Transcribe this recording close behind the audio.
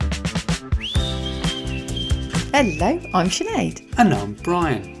Hello, I'm Sinéad. And I'm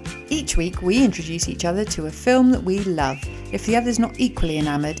Brian. Each week we introduce each other to a film that we love. If the other's not equally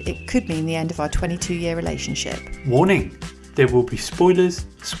enamoured, it could mean the end of our 22-year relationship. Warning, there will be spoilers,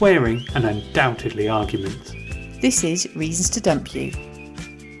 swearing and undoubtedly arguments. This is Reasons to Dump You.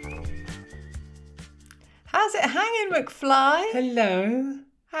 How's it hanging, McFly? Hello.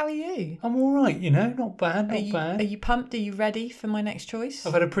 How are you? I'm alright, not bad, not bad. Are you pumped? Are you ready for my next choice?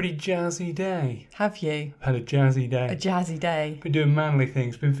 I've had a pretty jazzy day. Have you? I've had a jazzy day. A jazzy day. Been doing manly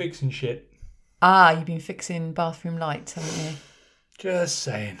things, been fixing shit. You've been fixing bathroom lights, haven't you? Just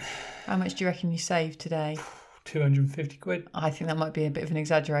saying. How much do you reckon you saved today? 250 quid. I think that might be a bit of an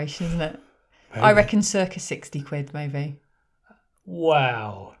exaggeration, isn't it? Maybe. I reckon circa 60 quid, maybe.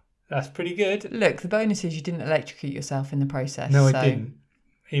 Wow. That's pretty good. Look, the bonus is you didn't electrocute yourself in the process. No, I didn't.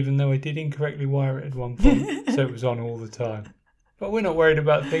 Even though I did incorrectly wire it at one point, so it was on all the time. But we're not worried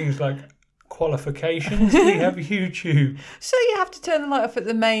about things like qualifications. We have YouTube. So you have to turn the light off at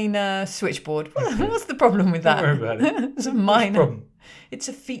the main switchboard. What's the problem with that? Don't worry about it. It's a minor. Problem? It's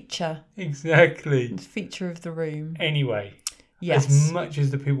a feature. Exactly. It's a feature of the room. Anyway, yes. As much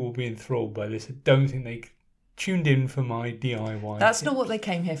as the people will be enthralled by this, I don't think they tuned in for my DIY. That's not what they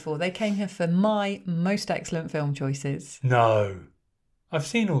came here for. They came here for my most excellent film choices. No. I've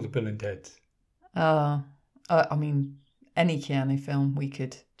seen all the Bill and Ted's. I mean, any Keanu film we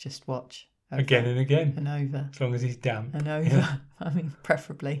could just watch. Again and again. And over. As long as he's damp. And over. Yeah. I mean,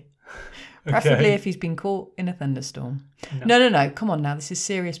 preferably. Okay. Preferably if he's been caught in a thunderstorm. No. Come on now. This is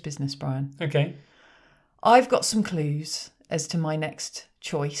serious business, Brian. Okay. I've got some clues as to my next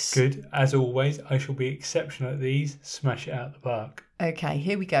choice. Good. As always, I shall be exceptional at these. Smash it out the park. Okay,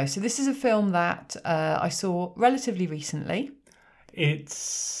 here we go. So this is a film that I saw relatively recently.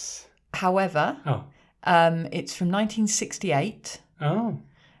 However, it's from 1968. Oh.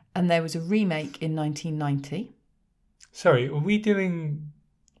 And there was a remake in 1990. Sorry, are we doing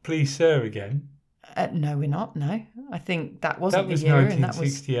Please Sir again? No, we're not. No, I think that wasn't the year. That was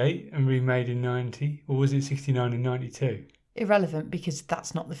 1968 and remade in 90, or was it 69 and 92? Irrelevant, because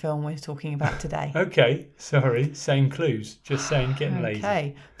that's not the film we're talking about today. Okay, sorry. Same clues. Just saying, getting lazy.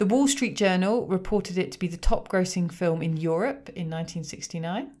 Okay. The Wall Street Journal reported it to be the top-grossing film in Europe in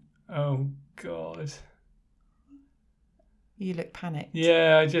 1969. Oh, God. You look panicked.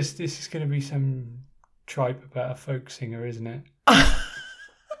 Yeah, this is going to be some tripe about a folk singer, isn't it?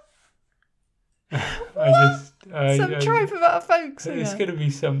 Some tripe about a folk singer? It's going to be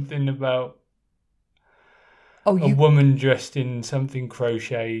something about a woman dressed in something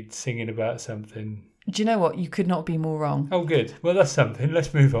crocheted singing about something. Do you know what? You could not be more wrong. Oh, good. Well, that's something.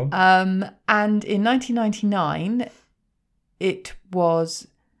 Let's move on. And in 1999, it was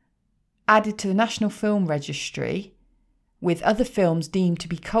added to the National Film Registry with other films deemed to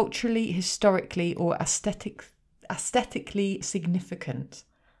be culturally, historically, or aesthetically significant.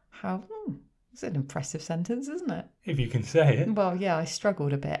 It's an impressive sentence, isn't it? If you can say it. Well, yeah, I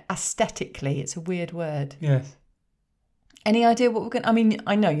struggled a bit. Aesthetically, it's a weird word. Yes. Any idea what we're going to... I mean,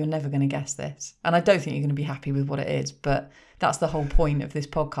 I know you're never going to guess this, and I don't think you're going to be happy with what it is, but that's the whole point of this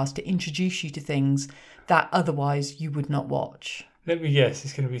podcast, to introduce you to things that otherwise you would not watch. Let me guess.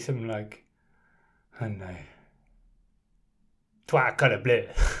 It's going to be something like, I don't know, Toi colour bleu.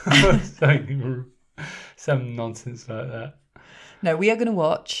 Some nonsense like that. No, we are going to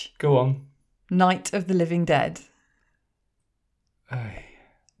watch... Go on. Night of the Living Dead.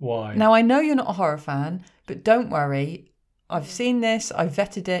 Why? Now, I know you're not a horror fan, but don't worry. I've seen this. I've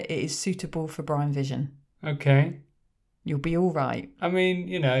vetted it. It is suitable for Brian Vision. Okay. You'll be all right. I mean,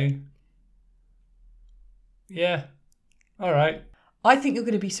 yeah. All right. I think you're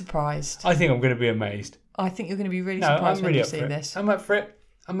going to be surprised. I think I'm going to be amazed. I think you're going to be really surprised when you see this. I'm up for it.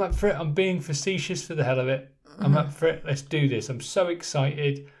 I'm being facetious for the hell of it. I'm up for it. Let's do this. I'm so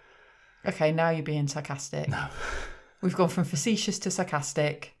excited. Okay, now you're being sarcastic. No. We've gone from facetious to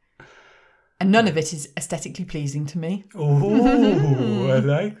sarcastic. And none of it is aesthetically pleasing to me. Ooh, I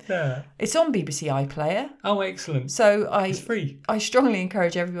like that. It's on BBC iPlayer. Oh, excellent. So it's free. I strongly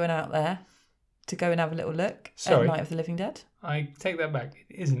encourage everyone out there to go and have a little look at Night of the Living Dead. I take that back.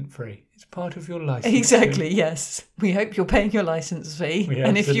 It isn't free. It's part of your licence. Exactly, yes. We hope you're paying your licence fee.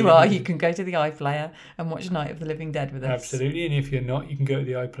 And if you are, you can go to the iPlayer and watch Night of the Living Dead with us. Absolutely. And if you're not, you can go to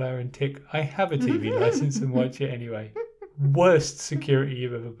the iPlayer and tick, I have a TV licence, and watch it anyway. Worst security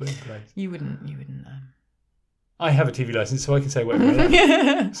you've ever put in place. You wouldn't. I have a TV licence, so I can say whatever I like.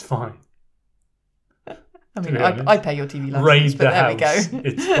 It's fine. I mean, I pay your TV licence, Raid but the there house. We go.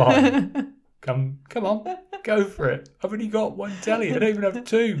 It's fine. Come on, go for it. I've only got one telly. I don't even have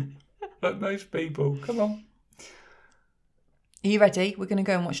two, like most people. Come on. Are you ready? We're going to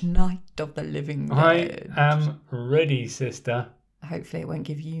go and watch Night of the Living Dead. I am ready, sister. Hopefully it won't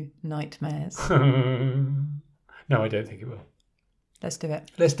give you nightmares. No, I don't think it will. Let's do it.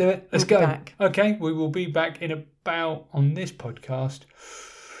 Let's do it. Let's We'll go. be back. Okay, we will be back in about, on this podcast,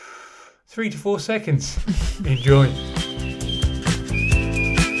 3 to 4 seconds. Enjoy.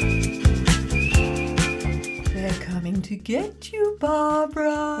 They're coming to get you,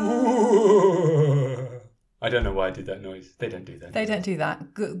 Barbara. I don't know why I did that noise. They don't do that. They don't do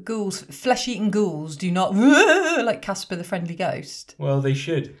that. Ghouls, flesh-eating ghouls do not like Casper the Friendly Ghost. Well, they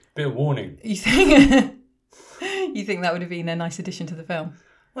should. Bit of warning. You think? You think that would have been a nice addition to the film?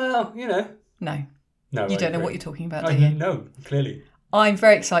 Well, you know. No. No, You I don't know agree. what you're talking about, do you? No, clearly. I'm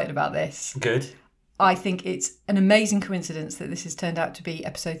very excited about this. Good. I think it's an amazing coincidence that this has turned out to be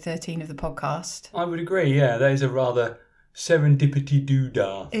episode 13 of the podcast. I would agree, yeah. That is a rather serendipity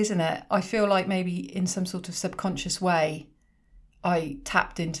doodah. Isn't it? I feel like maybe in some sort of subconscious way, I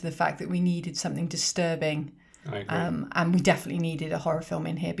tapped into the fact that we needed something disturbing. I agree. And we definitely needed a horror film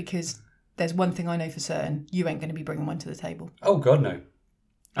in here because there's one thing I know for certain. You ain't going to be bringing one to the table. Oh, God, no.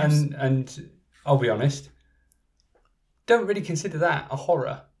 And I'll be honest, don't really consider that a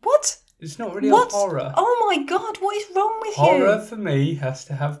horror. What? It's not really What? a horror. Oh my God, what is wrong with Horror you? for me has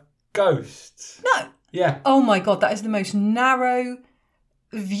to have ghosts. No. Yeah. Oh my God, that is the most narrow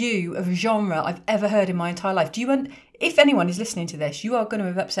view of genre I've ever heard in my entire life. If anyone is listening to this, you are going to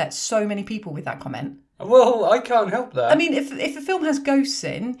have upset so many people with that comment. Well, I can't help that. I mean, if a film has ghosts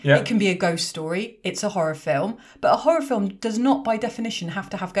in, Yeah. it can be a ghost story. It's a horror film. But a horror film does not, by definition, have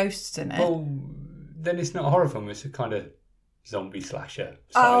to have ghosts in it. Well, then it's not a horror film. It's a kind of zombie slasher,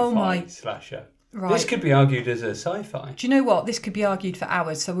 Oh sci-fi my- slasher. Right. This could be argued as a sci-fi. Do you know what? This could be argued for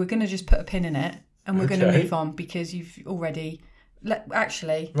hours. So we're going to just put a pin in it and we're going to Okay. move on because you've already...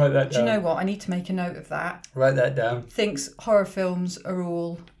 Actually, Write that do you down. know what? I need to make a note of that. Write that down. Thinks horror films are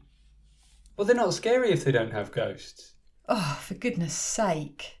all... Well, they're not scary if they don't have ghosts. Oh, for goodness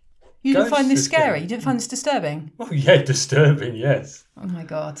sake. You didn't Ghosts find this are scary. scary? You didn't find this disturbing? Well, yeah, disturbing, yes. Oh my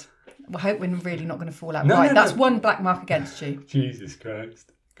God. I hope we're really not going to fall out. No, right, no, that's no. one black mark against you. Jesus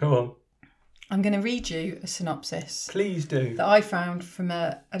Christ. Come on. I'm going to read you a synopsis Please do. that I found from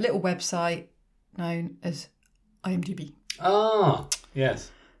a little website known as IMDb. Ah, yes.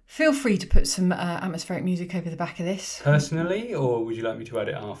 Feel free to put some atmospheric music over the back of this. Personally, or would you like me to add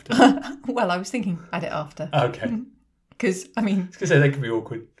it after? Well, I was thinking add it after. Okay. Because, I mean, I was going to say, they could be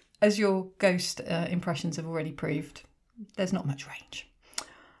awkward. as your ghost impressions have already proved, there's not much range.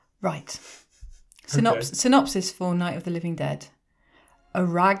 Right. Synopsis for Night of the Living Dead. A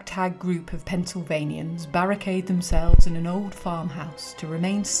ragtag group of Pennsylvanians barricade themselves in an old farmhouse to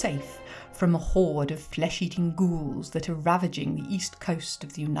remain safe from a horde of flesh-eating ghouls that are ravaging the east coast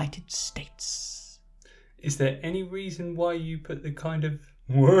of the United States. Is there any reason why you put the kind of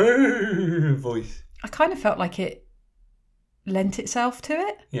whoa voice? I kind of felt like it lent itself to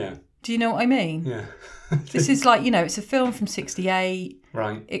it. Yeah. Do you know what I mean? Yeah. This is like, it's a film from 1968.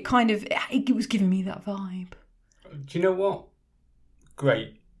 Right. It kind of, it was giving me that vibe. Do you know what?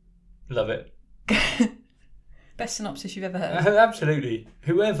 Great. Love it. Best synopsis you've ever heard. Absolutely.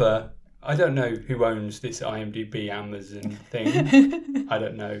 Whoever, I don't know who owns this IMDb Amazon thing. I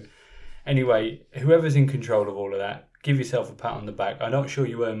don't know. Anyway, whoever's in control of all of that, give yourself a pat on the back. I'm not sure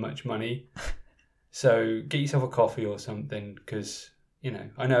you earn much money. So get yourself a coffee or something because,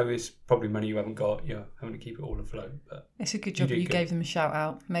 I know it's probably money you haven't got. You're having to keep it all afloat. But It's a good job did you good. gave them a shout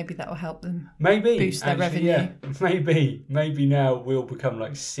out. Maybe that will help them. maybe Boost their actually, revenue. Yeah, maybe now we'll become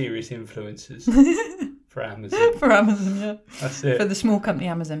like serious influencers for Amazon. For Amazon, yeah. That's it. For the small company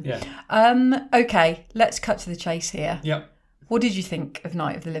Amazon. Yeah. Okay, let's cut to the chase here. Yep. What did you think of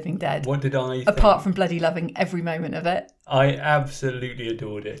Night of the Living Dead? What did I think? Apart from bloody loving every moment of it. I absolutely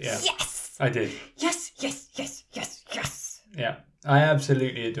adored it. Yeah. Yes! I did. Yes, yes, yes, yes, yes. Yeah. I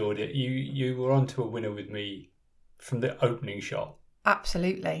absolutely adored it. You were onto a winner with me from the opening shot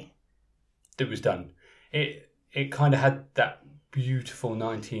Absolutely. that was done. It kind of had that beautiful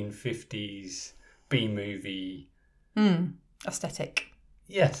 1950s B-movie. Aesthetic.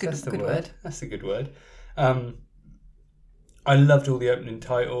 Yes, Good- that's the good word. word. That's the good word. I loved all the opening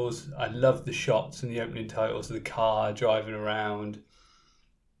titles. I loved the shots and the opening titles of the car driving around.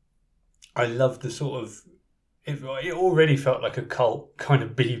 I loved the sort of... It already felt like a cult kind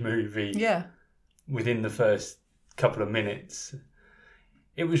of B-movie Yeah. within the first couple of minutes.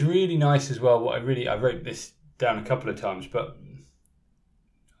 It was really nice as well. I wrote this down a couple of times, but...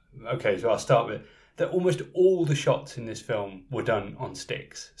 Okay, so I'll start with... That almost all the shots in this film were done on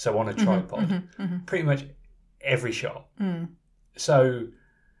sticks, so on a tripod. Pretty much every shot. So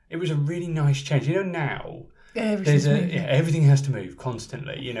it was a really nice change. Now Everything has to move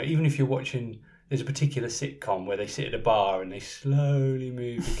constantly. You know, even if you're watching, there's a particular sitcom where they sit at a bar and they slowly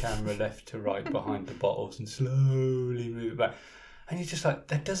move the camera left to right behind the bottles and slowly move it back. And you're just like,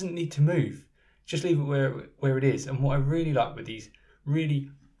 that doesn't need to move. Just leave it where it is. And what I really like with these really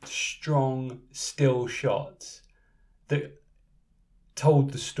strong, still shots that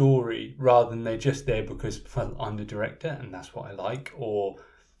told the story rather than they're just there because, well, I'm the director and that's what I like, or,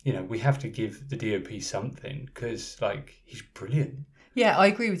 you know, we have to give the DOP something because, like, he's brilliant. Yeah, I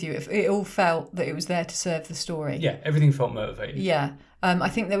agree with you. It all felt that it was there to serve the story. Yeah, everything felt motivated. Yeah. I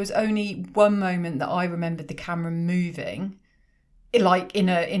think there was only one moment that I remembered the camera moving, like in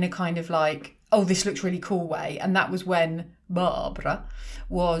a kind of like, oh, this looks really cool way. And that was when Barbara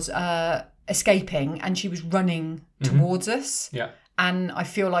was escaping and she was running towards us. Yeah. And I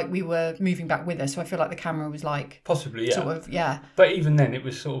feel like we were moving back with her. So I feel like the camera was like... Possibly, yeah. Sort of, yeah. But even then, it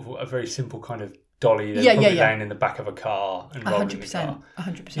was sort of a very simple kind of dolly. Probably laying in the back of a car and rolling the car.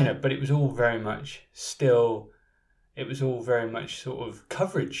 100%. You know, but it was all very much still... It was all very much sort of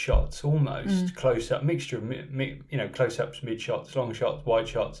coverage shots, almost. Close-up, mixture of, close-ups, mid-shots, long shots, wide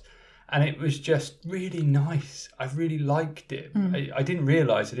shots. And it was just really nice. I really liked it. I didn't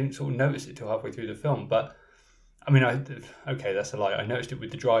realise, I didn't sort of notice it till halfway through the film, but... I mean, okay, that's a lie. I noticed it with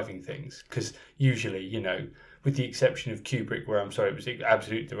the driving things because usually, you know, with the exception of Kubrick, where I'm sorry, it was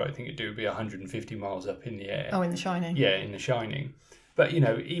absolutely the right thing to do, would be 150 miles up in the air. Oh, in The Shining. Yeah, in The Shining. But, you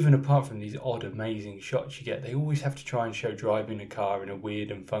know, even apart from these odd, amazing shots you get, they always have to try and show driving a car in a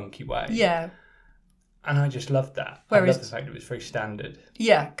weird and funky way. Yeah. And I just loved that. I love the fact it was very standard.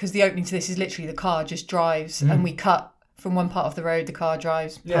 Yeah, because the opening to this is literally the car just drives and we cut from one part of the road, the car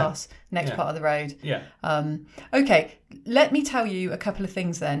drives past, next part of the road. Yeah. Okay, let me tell you a couple of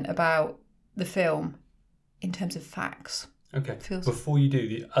things then about the film in terms of facts. Okay. Before you do,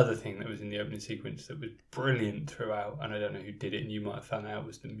 the other thing that was in the opening sequence that was brilliant throughout, and I don't know who did it, and you might have found out,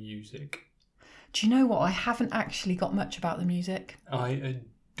 was the music. Do you know what? I haven't actually got much about the music. I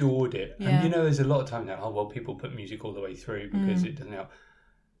adored it. Yeah. And, you know, there's a lot of times now, people put music all the way through because it doesn't help.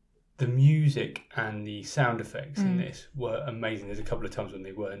 The music and the sound effects in this were amazing. There's a couple of times when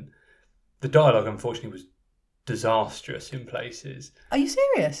they weren't. The dialogue, unfortunately, was disastrous in places. Are you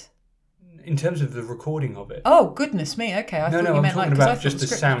serious? In terms of the recording of it. Oh, goodness me. Okay, I thought you meant like... I'm talking about just the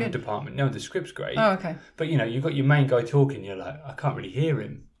sound department. No, the script's great. Oh, okay. But, you know, you've got your main guy talking, you're like, I can't really hear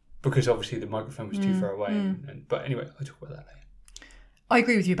him because obviously the microphone was too far away. But anyway, I'll talk about that later. I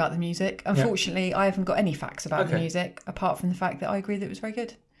agree with you about the music. Unfortunately, I haven't got any facts about the music apart from the fact that I agree that it was very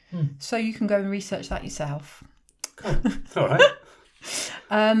good. So you can go and research that yourself. Cool. All right.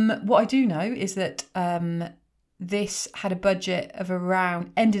 What I do know is that this had a budget of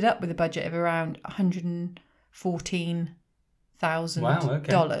ended up with a budget of around $114,000. Wow,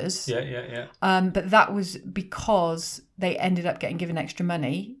 okay. Yeah. But that was because they ended up getting given extra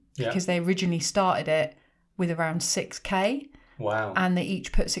money because they originally started it with around $6,000. Wow. And they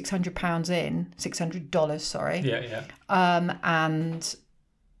each put $600 in, $600, sorry. Yeah. And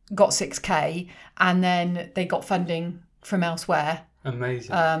got $6,000, and then they got funding from elsewhere.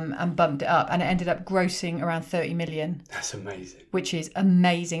 Amazing. And bumped it up, and it ended up grossing around 30 million. That's amazing. Which is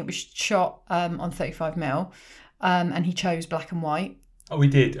amazing. It was shot on 35mm, and he chose black and white. Oh, we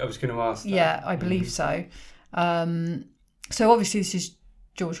did. I was going to ask that. Yeah, I believe so. So obviously this is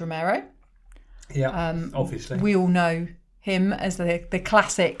George Romero. Yeah, obviously. We all know him as the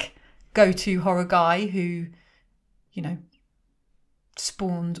classic go-to horror guy who, you know,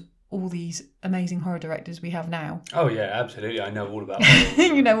 spawned all these amazing horror directors we have now. Oh yeah, absolutely. I know all about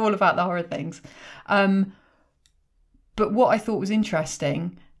horror. You know all about the horror things. But what I thought was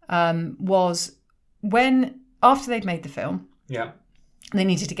interesting was after they'd made the film, they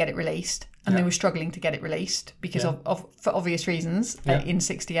needed to get it released, and they were struggling to get it released because of for obvious reasons. In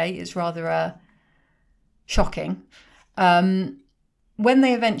 '68, it's rather shocking. When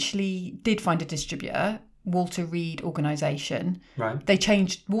they eventually did find a distributor, Walter Reed Organisation,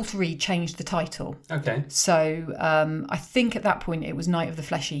 Walter Reed changed the title. Okay. So I think at that point it was Night of the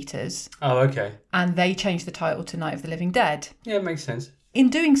Flesh Eaters. Oh, okay. And they changed the title to Night of the Living Dead. Yeah, it makes sense. In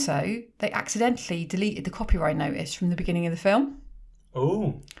doing so, they accidentally deleted the copyright notice from the beginning of the film.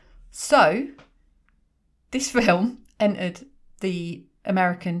 Oh. So this film entered the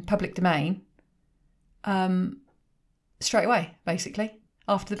American public domain straight away, basically,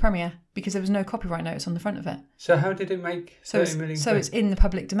 after the premiere, because there was no copyright notice on the front of it. So how did it make 30 million? So it's in the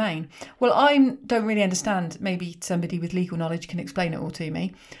public domain. Well, I don't really understand. Maybe somebody with legal knowledge can explain it all to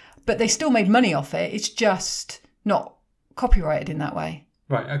me. But they still made money off it. It's just not copyrighted in that way.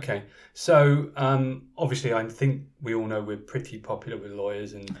 Right, okay. So obviously I think we all know we're pretty popular with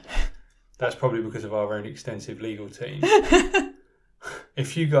lawyers, and That's probably because of our own extensive legal team.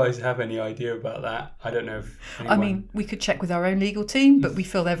 If you guys have any idea about that, I don't know if anyone... I mean, we could check with our own legal team, but we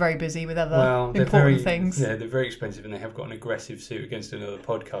feel they're very busy with other important things. Yeah, they're very expensive, and they have got an aggressive suit against another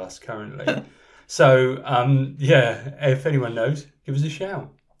podcast currently. So, if anyone knows, give us a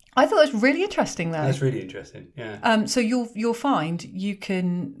shout. I thought that was really interesting, though. That's really interesting, yeah. So you'll find you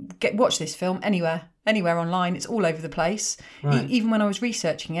can watch this film anywhere online. It's all over the place. Right. Even when I was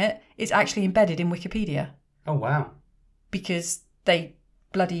researching it, it's actually embedded in Wikipedia. Oh, wow. Because they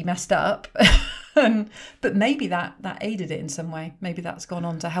bloody messed up. But maybe that aided it in some way. Maybe that's gone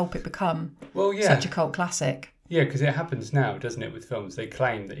on to help it become such a cult classic. Yeah, because it happens now, doesn't it, with films? They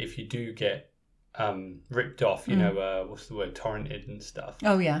claim that if you do get ripped off, what's the word, torrented and stuff.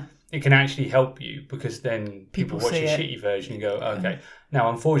 Oh, yeah. It can actually help you, because then people watch a shitty version and go, okay.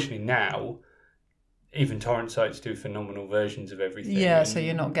 Now, unfortunately, now, even torrent sites do phenomenal versions of everything. Yeah, so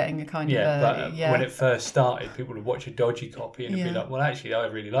you're not getting a kind of... when it first started, people would watch a dodgy copy and be like, well, actually, I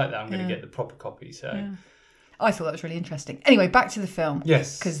really like that. I'm going to get the proper copy. So I thought that was really interesting. Anyway, back to the film.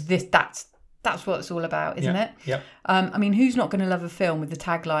 Yes. Because that's what it's all about, isn't it? Yep. I mean, who's not going to love a film with the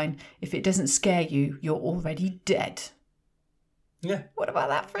tagline, if it doesn't scare you, you're already dead? Yeah. What about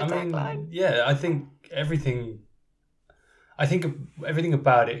that for a tagline? Yeah, I think everything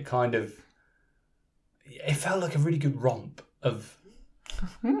about it kind of... It felt like a really good romp of...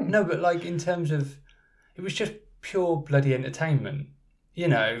 No, but like in terms of... It was just pure bloody entertainment,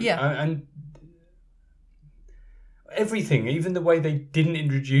 Yeah. And everything, even the way they didn't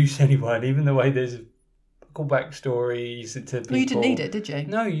introduce anyone, even the way there's callback stories to people. Well, you didn't need it, did you?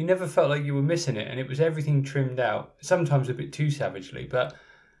 No, you never felt like you were missing it, and it was everything trimmed out, sometimes a bit too savagely, but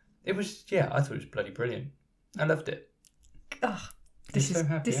it was, I thought it was bloody brilliant. I loved it. Oh, this is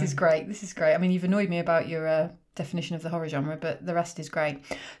great. This is great. I mean, you've annoyed me about your definition of the horror genre, but the rest is great.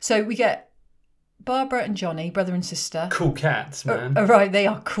 So we get Barbara and Johnny, brother and sister. Cool cats, man. Oh, right, they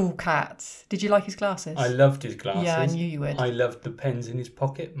are cool cats. Did you like his glasses? I loved his glasses. Yeah, I knew you would. I loved the pens in his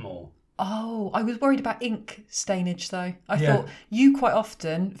pocket more. Oh, I was worried about ink stainage, though. I thought you quite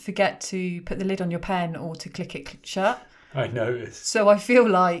often forget to put the lid on your pen or to click it shut. I noticed. So I feel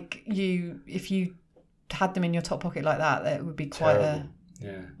like if you had them in your top pocket like that, it would be quite terrible.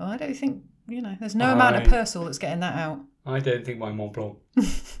 Yeah. Well, I don't think, there's no amount of Persil that's getting that out. I don't think my Mont Blanc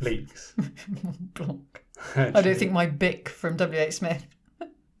leaks. Mont Blanc. I don't think my Bic from W.H. Smith.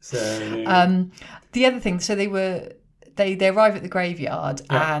 So the other thing, so they arrive at the graveyard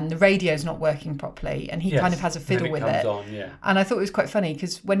and the radio's not working properly, and he kind of has a fiddle with it. And I thought it was quite funny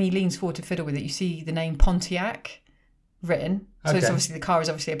because when he leans forward to fiddle with it, you see the name Pontiac written. So it's obviously, the car is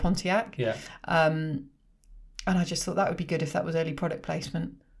obviously a Pontiac. Yeah. And I just thought that would be good if that was early product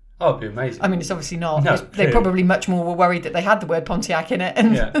placement. Oh, it'd be amazing. I mean, it's obviously not. No, they probably much more were worried that they had the word Pontiac in it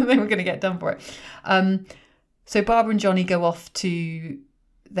and they were going to get done for it. So Barbara and Johnny go off to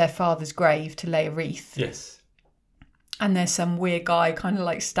their father's grave to lay a wreath. Yes. And there's some weird guy kind of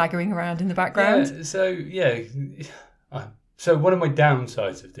like staggering around in the background. So one of my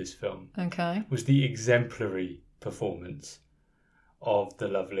downsides of this film was the exemplary performance of the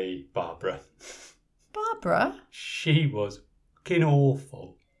lovely Barbara. Barbara? She was fucking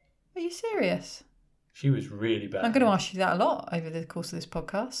awful. Are you serious? She was really bad. I'm going to ask you that a lot over the course of this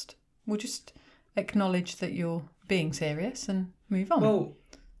podcast. We'll just acknowledge that you're being serious and move on. Well,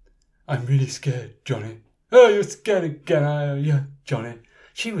 I'm really scared, Johnny. Oh, you're scared again, are you, Johnny?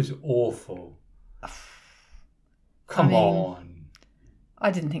 She was awful. Come on. I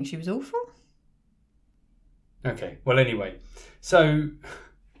didn't think she was awful. Okay, well, anyway. So,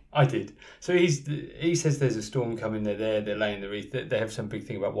 I did. So he says there's a storm coming, they're laying the wreath. They have some big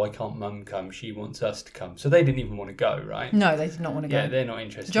thing about why can't Mum come? She wants us to come. So they didn't even want to go, right? No, they did not want to go. Yeah, they're not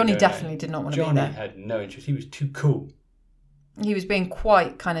interested. Johnny definitely did not want to be there. Johnny had no interest. He was too cool. He was being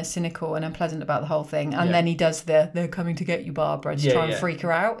quite kind of cynical and unpleasant about the whole thing. And then he does they're coming to get you, Barbara, to try and freak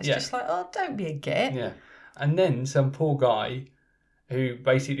her out. It's just like, oh, don't be a git. Yeah. And then some poor guy who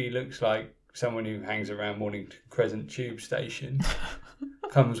basically looks like someone who hangs around Mornington Crescent tube station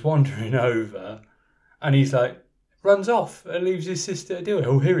comes wandering over and he's like, runs off and leaves his sister to do it.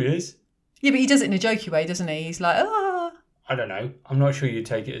 Oh, here he is. Yeah, but he does it in a jokey way, doesn't he? He's like, ah. I don't know. I'm not sure you'd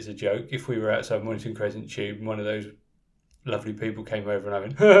take it as a joke if we were outside Mornington Crescent tube and one of those lovely people came over and I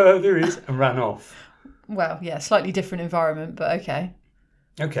went, there he is, and ran off. Well, yeah, slightly different environment, but okay.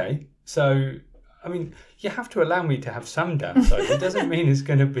 Okay, so, I mean, you have to allow me to have some downsides. It doesn't mean it's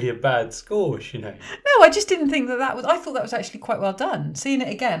going to be a bad score, No, I just didn't think that was... I thought that was actually quite well done. Seeing it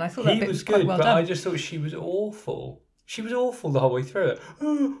again, I thought that bit was quite well done. But I just thought she was awful. She was awful the whole way through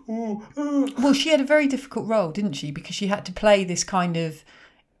it. Well, she had a very difficult role, didn't she? Because she had to play this kind of...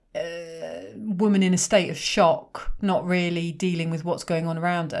 woman in a state of shock, not really dealing with what's going on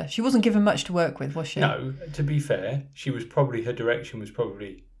around her. She wasn't given much to work with, was she? No, to be fair, her direction was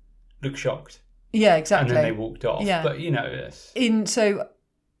probably look shocked. Yeah, exactly. And then they walked off. Yeah. But, you know, yes. So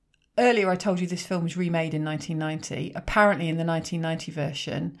earlier I told you this film was remade in 1990. Apparently in the 1990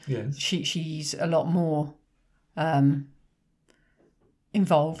 version, yes. she's a lot more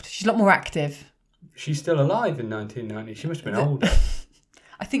involved. She's a lot more active. She's still alive in 1990. She must have been older.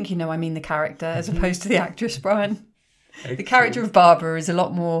 I think I mean the character as opposed to the actress, Brian. Excellent. The character of Barbara is a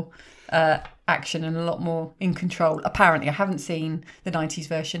lot more action and a lot more in control. Apparently, I haven't seen the 90s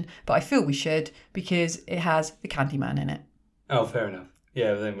version, but I feel we should because it has the Candyman in it. Oh, fair enough.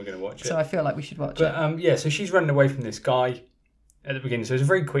 Yeah, then we're going to watch it. So I feel like we should watch it. But so she's running away from this guy at the beginning. So it's a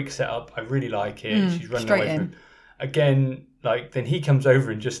very quick setup. I really like it. She's running away from him. Again, then he comes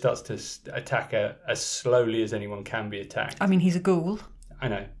over and just starts to attack her as slowly as anyone can be attacked. I mean, he's a ghoul. I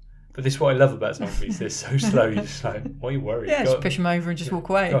know. But this is what I love about zombies. They're so slow. You're just like, why are you worried? Yeah, just push him over and just walk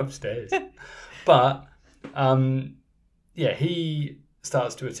away. Go upstairs. But, he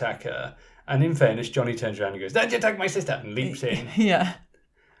starts to attack her. And in fairness, Johnny turns around and goes, "Don't you attack my sister!" and leaps in. Yeah.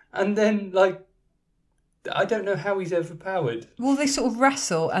 And then, I don't know how he's overpowered. Well, they sort of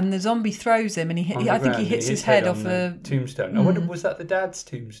wrestle and the zombie throws him and I think he hits his head off a tombstone. I wonder, was that the dad's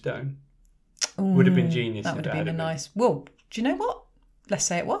tombstone? Would have been genius. That would have been a nice... Well, do you know what? Let's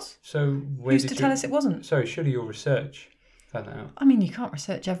say it was. So who's to tell us it wasn't? Sorry, surely your research found that out. I mean, you can't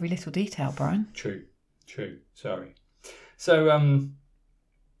research every little detail, Brian. True. Sorry. So, and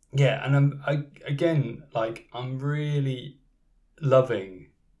I'm really loving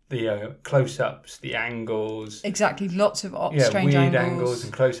the close-ups, the angles. Exactly, lots of strange weird angles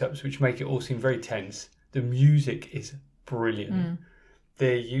and close-ups, which make it all seem very tense. The music is brilliant.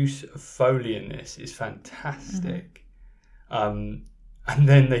 Their use of Foley in this is fantastic. And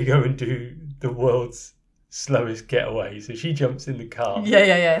then they go and do the world's slowest getaway. So she jumps in the car.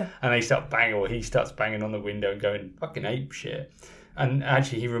 Yeah. And they start banging, or he starts banging on the window and going fucking ape shit. And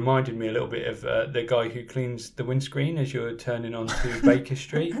actually, he reminded me a little bit of the guy who cleans the windscreen as you're turning onto Baker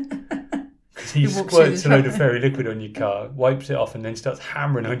Street. Because he squirts a load of fairy liquid on your car, wipes it off, and then starts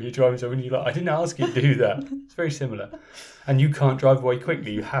hammering on your driving zone. And you're like, I didn't ask you to do that. It's very similar. And you can't drive away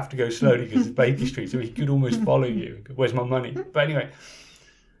quickly. You have to go slowly because it's Baker Street. So he could almost follow you. Where's my money? But anyway,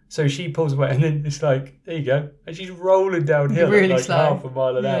 so she pulls away, and then it's like, there you go. And she's rolling downhill really at slow. half a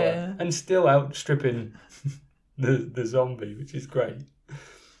mile an hour. And still outstripping the zombie, which is great.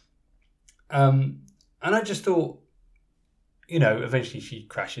 And I just thought, eventually she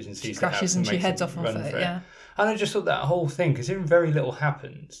crashes and sees the house and she heads off of it, yeah. And I just thought that whole thing, considering very little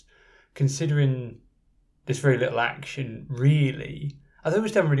happens, considering there's very little action, really, I thought it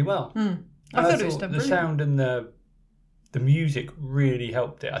was done really well. I thought it was done the brilliant. sound and the music really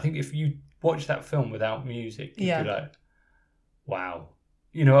helped it. I think if you watch that film without music, you'd be like, wow.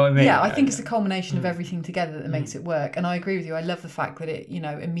 You know what I mean? Yeah, I think it's a culmination of everything together that makes it work. And I agree with you. I love the fact that it,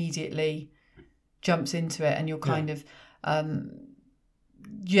 immediately jumps into it and you're kind of,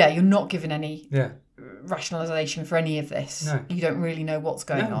 you're not given any rationalisation for any of this. No. You don't really know what's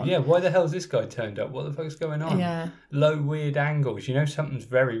going on. Yeah, why the hell's this guy turned up? What the fuck's going on? Yeah. Low, weird angles. Something's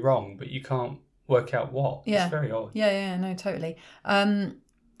very wrong, but you can't work out what. Yeah. It's very odd. Yeah, no, totally.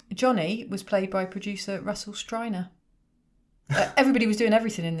 Johnny was played by producer Russell Striner. Everybody was doing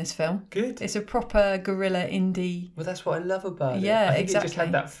everything in this film. Good. It's a proper guerrilla indie. Well, that's what I love about it. Yeah, I think exactly. It just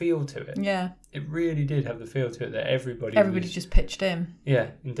had that feel to it. Yeah. It really did have the feel to it that everybody just pitched in.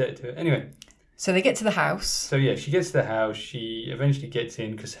 Yeah, indebted to it. Anyway. So they get to the house. So yeah, she gets to the house. She eventually gets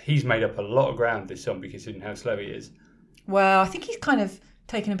in because he's made up a lot of ground, this zombie, considering how slow he is. Well, I think he's kind of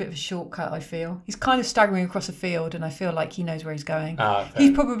taken a bit of a shortcut, I feel. He's kind of staggering across a field and I feel like he knows where he's going.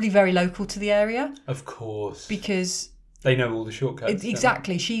 He's probably very local to the area. Of course. Because... they know all the shortcuts.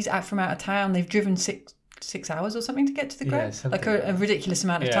 Exactly. She's from out of town. They've driven 6 hours or something to get to the grave. Like a ridiculous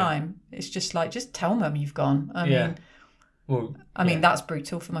amount of time. It's just like, just tell Mum you've gone. I mean, that's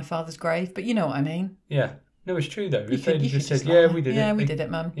brutal for my father's grave, but you know what I mean. Yeah. No, it's true though. If you they just said, we did it. Yeah, we did it,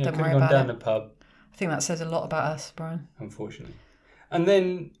 Mum. Don't worry about it. down the pub. I think that says a lot about us, Brian. Unfortunately. And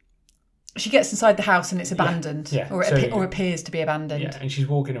then... she gets inside the house and it's abandoned. Yeah. Or appears to be abandoned. Yeah, and she's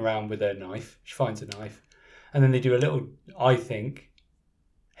walking around with her knife. She finds a knife. And then they do a little, I think,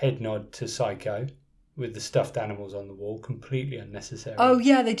 head nod to Psycho with the stuffed animals on the wall, completely unnecessary. Oh,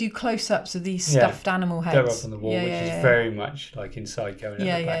 yeah, they do close-ups of these stuffed animal heads. They're up on the wall, which is very much like in Psycho and an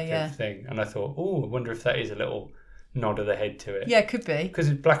attractive thing. And I thought, I wonder if that is a little nod of the head to it. Yeah, it could be. Because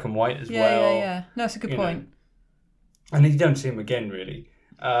it's black and white as well. Yeah. No, it's a good point. And you don't see him again, really.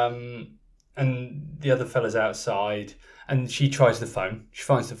 and the other fella's outside, and she tries the phone. She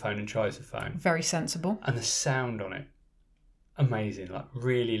finds the phone and tries the phone. Very sensible. And the sound on it, amazing, like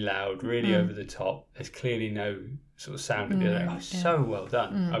really loud, really over the top. There's clearly no sort of sound at the other end. Oh, so well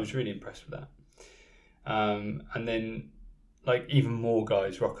done. I was really impressed with that. And then, like, even more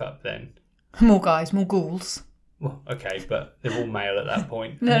guys rock up then. More guys, more ghouls. Well, okay, but they're all male at that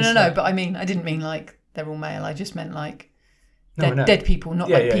point. No, but I didn't mean like they're all male. I just meant like No. dead people, not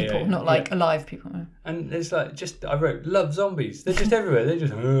people, not like alive people. And it's like, I wrote, love zombies. They're just everywhere. They're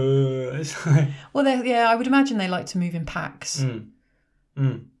just, it's like... Well, I would imagine they like to move in packs.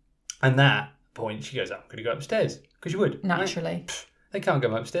 And that point, she goes, I'm going to go upstairs. Because you would. Naturally. They can't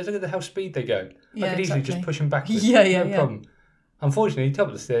go upstairs. Look at how speed they go. I could easily just push them backwards. No problem. Unfortunately, top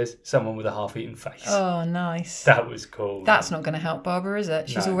of the stairs, someone with a half-eaten face. Oh, nice. That was cool. That's not going to help Barbara, is it?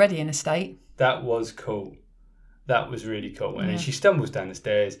 She's already in a state. That was cool. That was really cool. And then she stumbles down the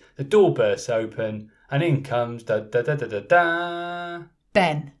stairs, the door bursts open, and in comes da-da-da-da-da-da.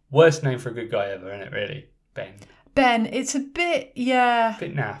 Ben. Worst name for a good guy ever, isn't it, really? Ben, it's a bit,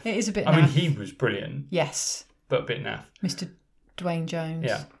 bit naff. It is a bit naff. I mean, he was brilliant. Yes. But a bit naff. Mr. Dwayne Jones.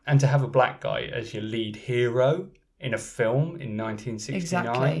 Yeah. And to have a black guy as your lead hero in a film in 1969.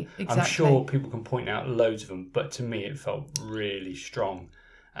 Exactly. I'm sure people can point out loads of them, but to me it felt really strong.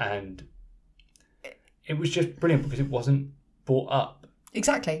 And it was just brilliant because it wasn't brought up.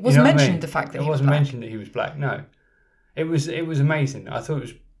 Exactly. It wasn't mentioned the fact that he was black. It wasn't mentioned that he was black, no. It was amazing. I thought it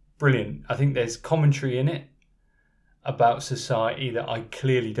was brilliant. I think there's commentary in it about society that I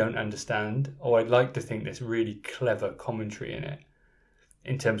clearly don't understand, or I'd like to think there's really clever commentary in it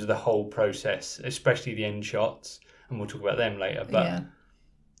in terms of the whole process, especially the end shots, and we'll talk about them later, but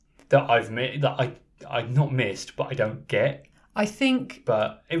that I've not missed, but I don't get. I think...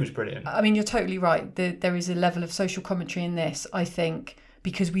 But it was brilliant. I mean, you're totally right. There is a level of social commentary in this, I think,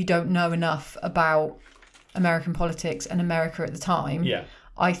 because we don't know enough about American politics and America at the time. Yeah.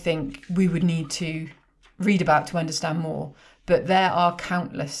 I think we would need to read about to understand more. But there are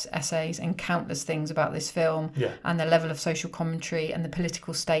countless essays and countless things about this film and the level of social commentary and the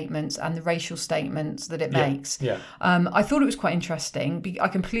political statements and the racial statements that it makes. Yeah. I thought it was quite interesting. I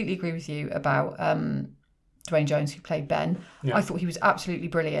completely agree with you about Dwayne Jones, who played Ben. Yeah. I thought he was absolutely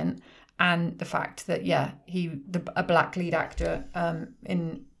brilliant. And the fact that, a black lead actor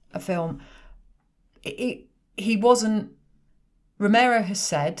in a film, he wasn't... Romero has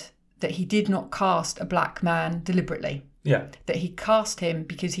said that he did not cast a black man deliberately. Yeah. That he cast him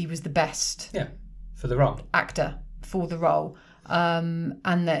because he was the best for the role. Actor for the role. And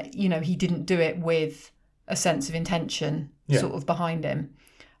that, he didn't do it with a sense of intention sort of behind him.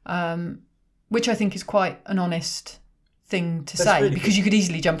 Which I think is quite an honest thing to say, really, because you could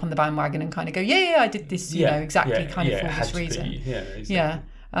easily jump on the bandwagon and kind of go, I did this, exactly for this reason. Exactly.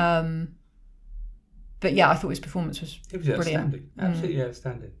 But I thought his performance was brilliant. Outstanding. Absolutely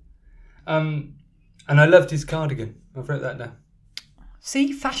outstanding. And I loved his cardigan. I've wrote that down.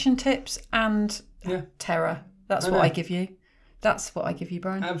 See, fashion tips and terror. That's what I give you. That's what I give you,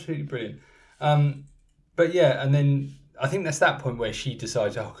 Brian. Absolutely brilliant. But and then I think that's that point where she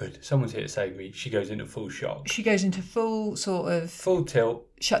decides, oh, good, someone's here to save me. She goes into full shock. She goes into full tilt.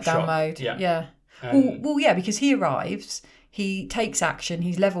 Shutdown mode. Yeah. Well, because he arrives, he takes action,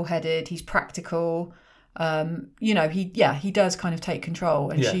 he's level-headed, he's practical. He does kind of take control,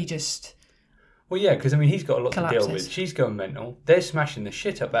 and she just... Well, because, he's got a lot collapses. To deal with. She's going mental. They're smashing the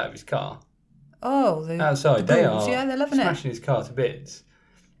shit up out of his car. Oh, outside. They are they're loving smashing his car to bits,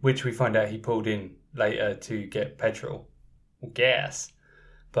 which we find out he pulled in later to get petrol or gas.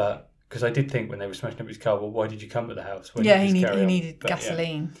 But, because I did think when they were smashing up his car, well, why did you come to the house? He needed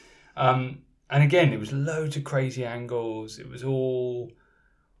gasoline. And again, it was loads of crazy angles. It was all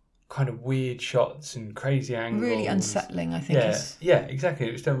kind of weird shots and crazy angles. Really unsettling, I think. Yeah, exactly.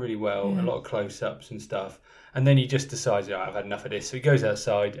 It was done really well. A lot of close-ups and stuff. And then he just decides, I've had enough of this. So he goes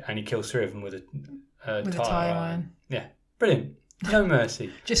outside and he kills 3 of them with a tire iron. Yeah, brilliant. No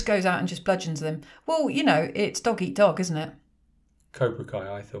mercy. Just goes out and just bludgeons them. Well, it's dog eat dog, isn't it? Cobra Kai,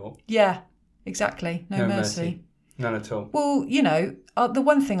 I thought. Yeah, exactly. No mercy. None at all. Well, the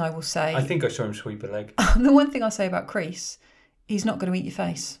one thing I will say... I think I saw him sweep a leg. The one thing I'll say about Crease, he's not going to eat your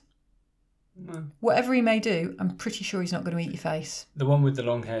face. No. Whatever he may do, I'm pretty sure he's not going to eat your face. The one with the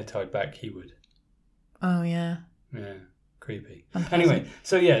long hair tied back, he would. Oh, yeah. Yeah, creepy. Unpleasant. Anyway,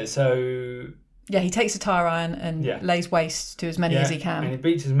 so... Yeah, he takes a tire iron and lays waste to as many as he can. And he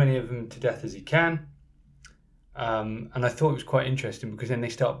beats as many of them to death as he can. And I thought it was quite interesting because then they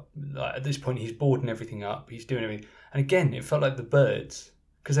start... at this point, he's boarding everything up. He's doing everything. And again, it felt like the birds.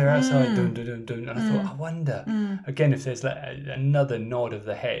 Because they're outside, dun, dun, dun, dun. And I thought, I wonder, again, if there's another nod of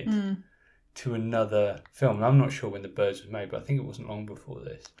the head to another film. I'm not sure when The Birds was made, but I think it wasn't long before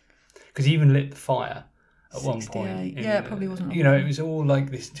this. Because he even lit the fire at one point. Yeah, it probably wasn't long. You know, it was all like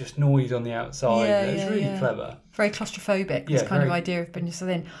this just noise on the outside. It was really clever. Very claustrophobic, this kind of idea of being just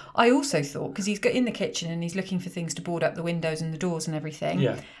in. I also thought, because he's got in the kitchen and he's looking for things to board up the windows and the doors and everything.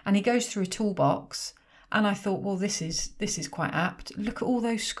 Yeah. And he goes through a toolbox, and I thought, well, this is quite apt. Look at all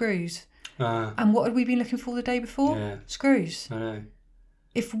those screws. And what had we been looking for the day before? Yeah. Screws. I know.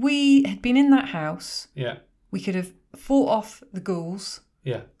 If we had been in that house, we could have fought off the ghouls,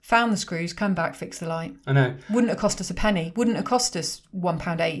 found the screws, come back, fix the light. I know. Wouldn't have cost us a penny. Wouldn't have cost us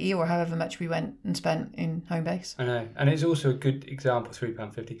 £1.80 or however much we went and spent in Homebase. I know. And it's also a good example,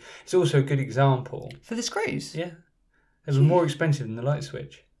 £3.50. It's also a good example. For the screws? Yeah. They were more expensive than the light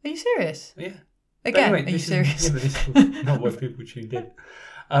switch. Are you serious? Yeah. Again, anyway, are you serious? But this is not where people tuned in.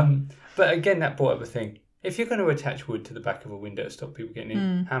 But again, that brought up a thing. If you're going to attach wood to the back of a window to stop people getting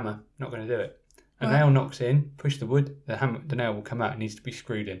in, hammer, not going to do it. A nail knocks in, push the wood, the nail will come out. It needs to be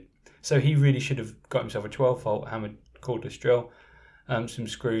screwed in. So he really should have got himself a 12-volt hammered cordless drill, some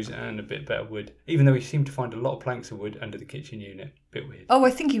screws and a bit better wood. Even though he seemed to find a lot of planks of wood under the kitchen unit. Bit weird. Oh, I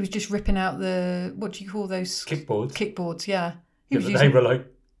think he was just ripping out the, what do you call those? Kickboards. Kickboards, yeah. They were like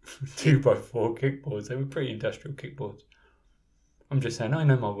 2x4 kickboards. They were pretty industrial kickboards. I'm just saying, I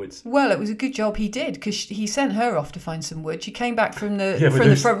know my woods. Well, it was a good job he did, because he sent her off to find some wood. She came back from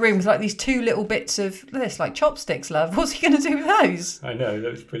the front room with like these two little bits of this, like chopsticks, love. What's he going to do with those? I know, that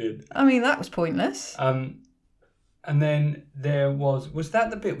was brilliant. I mean, that was pointless. And then there was that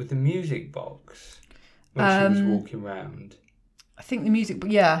the bit with the music box when she was walking round? I think the music,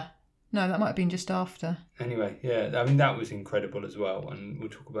 yeah. No, that might have been just after. Anyway, yeah, I mean, that was incredible as well, and we'll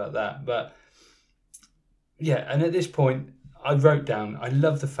talk about that. But yeah, and at this point, I wrote down, I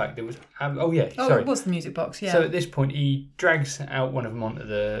love the fact there was... it was the music box, yeah. So at this point, he drags out one of them onto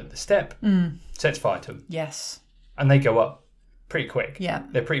the step, sets fire to them. Yes. And they go up pretty quick. Yeah.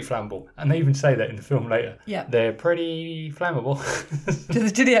 They're pretty flammable. And they even say that in the film later. Yeah. They're pretty flammable.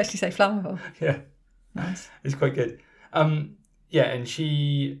 Did he actually say flammable? Yeah. Nice. It's quite good. And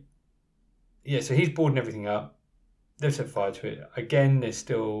she... Yeah, so he's boarding everything up. They've set fire to it. Again, there's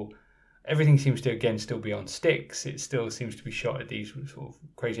still... Everything seems to, again, still be on sticks. It still seems to be shot at these sort of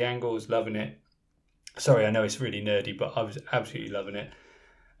crazy angles, loving it. Sorry, I know it's really nerdy, but I was absolutely loving it.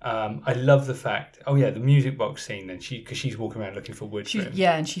 I love the fact... Oh, yeah, the music box scene then, because she's walking around looking for wood for him.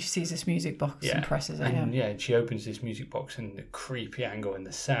 Yeah, and she sees this music box and presses it. And she opens this music box and the creepy angle and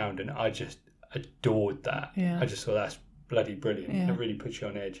the sound, and I just adored that. Yeah. I just thought that's bloody brilliant. Yeah. It really puts you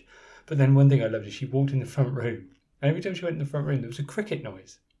on edge. But then one thing I loved is she walked in the front room, and every time she went in the front room, there was a cricket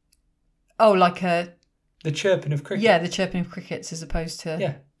noise. Oh, like the chirping of crickets. Yeah, the chirping of crickets as opposed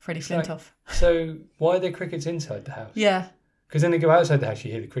to Freddie Flintoff. So why are there crickets inside the house? Yeah. Because then they go outside the house,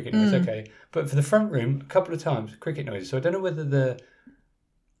 you hear the cricket noise, okay. But for the front room, a couple of times, cricket noise. So I don't know whether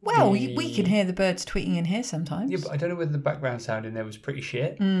we can hear the birds tweeting in here sometimes. Yeah, but I don't know whether the background sound in there was pretty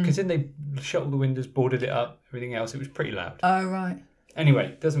shit. Because then they shut all the windows, boarded it up, everything else. It was pretty loud. Oh, right.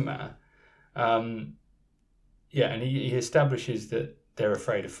 Anyway, doesn't matter. And he establishes that they're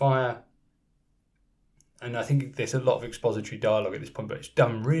afraid of fire. And I think there's a lot of expository dialogue at this point, but it's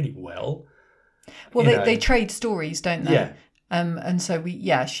done really well. Well, they trade stories, don't they? Yeah. And so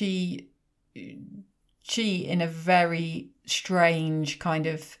she in a very strange kind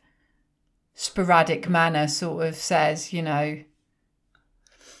of sporadic manner sort of says, you know,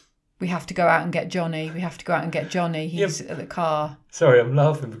 we have to go out and get Johnny. He's at the car. Sorry, I'm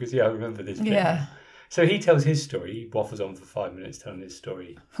laughing because, I remember this bit. Yeah. So he tells his story. He waffles on for 5 minutes telling his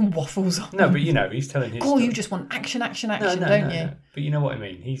story. Waffles on? No, but he's telling his story. You just want action, don't you? No. But you know what I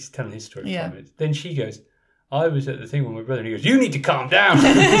mean. He's telling his story for 5 minutes. Then she goes, I was at the thing with my brother, and he goes, you need to calm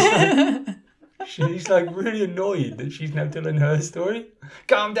down. She's like really annoyed that she's now telling her story.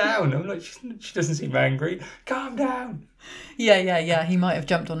 Calm down. I'm like, she doesn't seem angry. Calm down. Yeah. He might have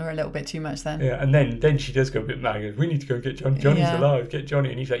jumped on her a little bit too much then. Yeah, and then she does go a bit mad. Goes, we need to go get Johnny. Johnny's alive. Get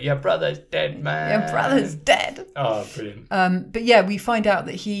Johnny. And he's like, your brother's dead, man. Your brother's dead. Oh, brilliant. But we find out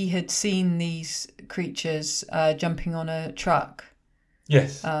that he had seen these creatures jumping on a truck.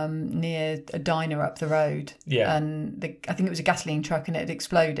 Yes. Near a diner up the road. Yeah. And I think it was a gasoline truck and it had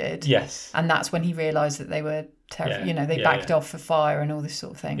exploded. Yes. And that's when he realised that they were terrible. They backed off for fire and all this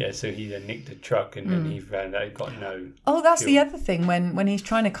sort of thing. Yeah, so he then nicked the truck and then he found out he got no... Oh, that's fuel. The other thing. When he's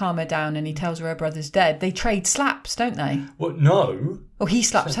trying to calm her down and he tells her brother's dead, they trade slaps, don't they? Well, no. Oh, he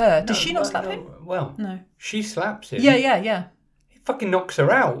slaps her. Does she not slap him? Well, no. She slaps him. Yeah. He fucking knocks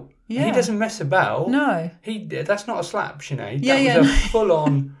her out. Yeah. He doesn't mess about. No. That's not a slap, Sinead. Yeah, that was a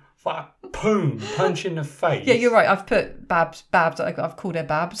boom, punch in the face. Yeah, you're right. I've put Babs. I've called her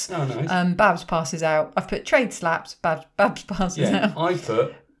Babs. Oh, nice. Babs passes out. I've put trade slaps. Babs passes out. I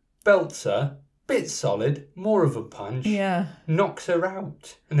put belts her, bit solid, more of a punch. Yeah. Knocks her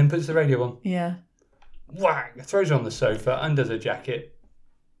out, and then puts the radio on. Yeah. Whack! Throws her on the sofa, undoes her jacket,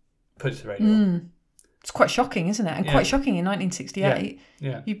 puts the radio on. It's quite shocking, isn't it? And quite shocking in 1968.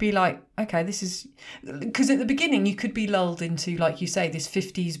 Yeah. You'd be like, okay, this is... Because at the beginning, you could be lulled into, like you say, this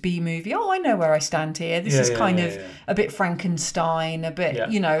 50s B movie. Oh, I know where I stand here. This is kind of a bit Frankenstein, a bit,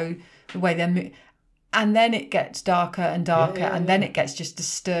 the way they're... And then it gets darker and darker, and then it gets just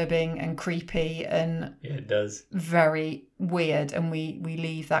disturbing and creepy and... Yeah, it does. Very weird, and we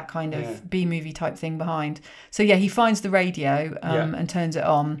leave that kind of B-movie type thing behind. So, he finds the radio and turns it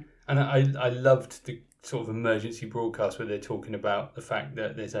on. And I loved the sort of emergency broadcast where they're talking about the fact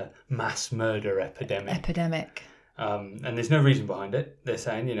that there's a mass murder epidemic. And there's no reason behind it. They're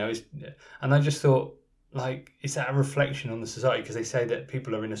saying, and I just thought, like, is that a reflection on the society? Because they say that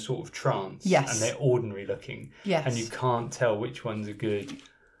people are in a sort of trance. Yes. And they're ordinary looking. Yes. And you can't tell which ones are good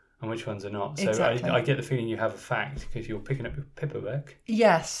and which ones are not. So exactly. I get the feeling you have a fact because you're picking up your paperwork.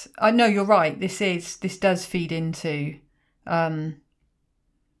 Yes. I know, you're right. This does feed into... the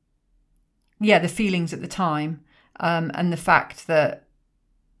feelings at the time, and the fact that,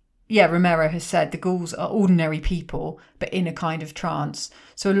 Romero has said the ghouls are ordinary people, but in a kind of trance.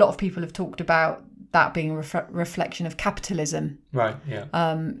 So a lot of people have talked about that being a reflection of capitalism, right? Yeah.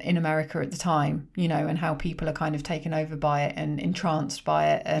 In America at the time, and how people are kind of taken over by it and entranced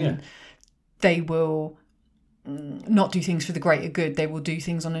by it, and they will not do things for the greater good. They will do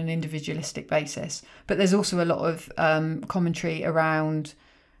things on an individualistic basis. But there's also a lot of commentary around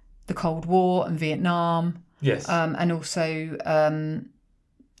the Cold War and Vietnam. Yes. And also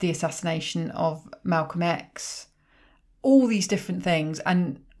the assassination of Malcolm X. All these different things,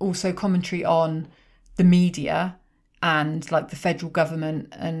 and also commentary on the media and like the federal government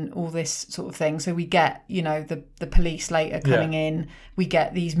and all this sort of thing. So we get, the police later coming in. We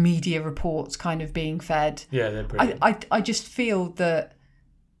get these media reports kind of being fed. Yeah, they're brilliant. I just feel that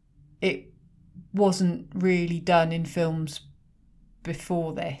it wasn't really done in films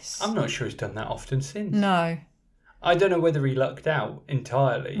before this. I'm not sure he's done that often since. No. I don't know whether he lucked out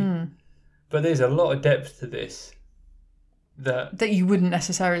entirely, but there's a lot of depth to this that you wouldn't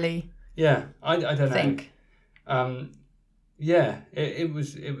necessarily. Yeah, I don't think. Know. It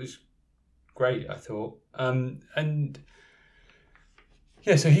was great, I thought.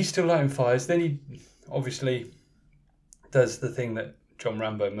 So he's still lighting fires. Then he obviously does the thing that John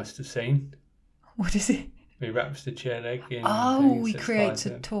Rambo must have seen. What is it? He wraps the chair leg in. He creates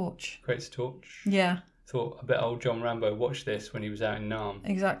a torch. Creates a torch. Yeah. Thought, I bet old John Rambo watched this when he was out in Nam.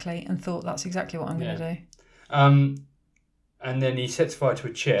 Exactly, and thought that's exactly what I'm going to do. And then he sets fire to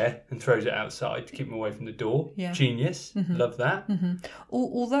a chair and throws it outside to keep him away from the door. Yeah. Genius. Mm-hmm. Love that. Mm-hmm.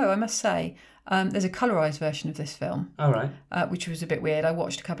 Although, I must say, there's a colourised version of this film. All right. Which was a bit weird. I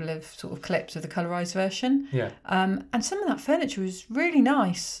watched a couple of sort of clips of the colourised version. Yeah. And some of that furniture was really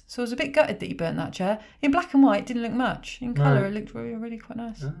nice. So I was a bit gutted that he burnt that chair. In black and white, it didn't look much. In colour, It looked really, really quite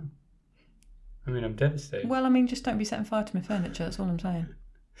nice. Oh. I mean, I'm devastated. Well, I mean, just don't be setting fire to my furniture. That's all I'm saying.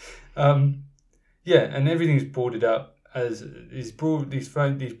 And everything's boarded up. As these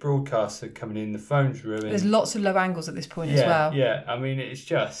broadcasts are coming in, the phone's ruined. There's lots of low angles at this point as well. Yeah, I mean, it's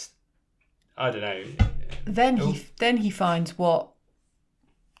just, I don't know. Then he finds what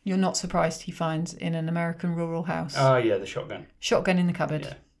you're not surprised he finds in an American rural house. Oh yeah, the shotgun. Shotgun in the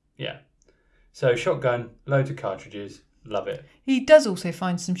cupboard. Yeah. So shotgun, loads of cartridges, love it. He does also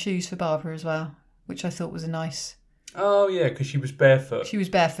find some shoes for Barbara as well, which I thought was a nice. Oh yeah, because she was barefoot. She was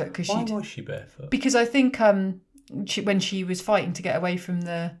barefoot Why was she barefoot? Because I think when she was fighting to get away from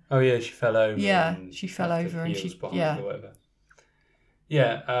the... Oh, yeah, she fell over. Yeah, she fell over and she... Yeah. Or whatever.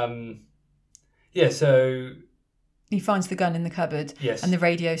 Yeah, so... He finds the gun in the cupboard. Yes. And the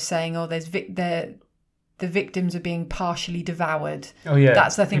radio's saying, the victims are being partially devoured. Oh, yeah.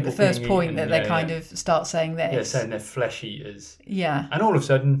 That's, I think, the first point that they kind of start saying this. Yeah, saying they're flesh eaters. Yeah. And all of a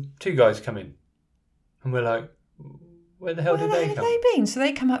sudden, two guys come in. And we're like... Where the hell did they come? Where have they been? So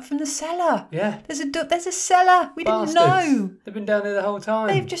they come up from the cellar. Yeah. There's a cellar. We didn't know. They've been down there the whole time.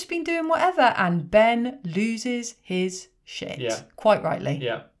 They've just been doing whatever. And Ben loses his shit. Yeah. Quite rightly.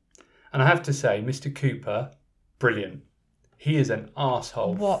 Yeah. And I have to say, Mr. Cooper, brilliant. He is an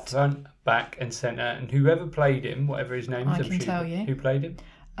arsehole. What? Front, back and centre. And whoever played him, whatever his name is. I can tell you. Who played him?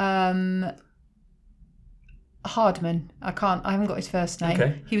 Hardman. I haven't got his first name.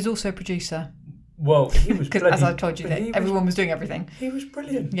 Okay. He was also a producer. Well, he was because, as I told you, everyone was doing everything. He was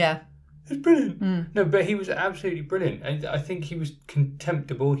brilliant. Yeah. It's brilliant. No, but he was absolutely brilliant. I think he was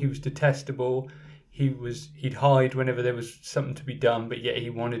contemptible. He was detestable. He'd hide whenever there was something to be done, but yet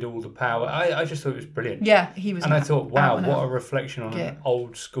he wanted all the power. I just thought it was brilliant. Yeah, he was. And I thought, wow, what a reflection on an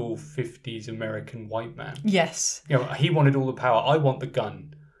old school 50s American white man. Yes. He wanted all the power. I want the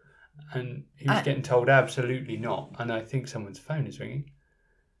gun. And he was getting told absolutely not. And I think someone's phone is ringing.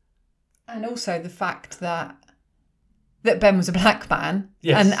 And also the fact that Ben was a black man,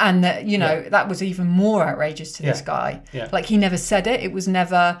 yes. and that that was even more outrageous to this guy. Yeah. Like he never said it; it was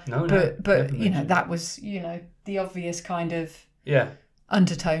never. But that was the obvious kind of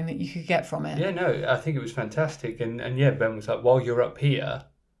undertone that you could get from it. Yeah, no, I think it was fantastic, and Ben was like, "While you're up here,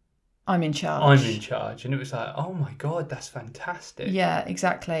 I'm in charge. And it was like, "Oh my god, that's fantastic." Yeah,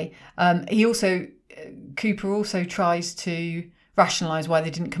 exactly. Cooper also tries to rationalise why they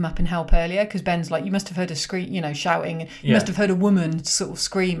didn't come up and help earlier, because Ben's like, you must have heard a scream, shouting, you must have heard a woman sort of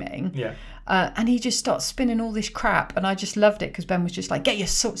screaming. Yeah. And he just starts spinning all this crap, and I just loved it because Ben was just like, get your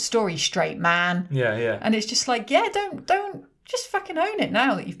story straight, man. Yeah, yeah. And it's just like, don't just fucking own it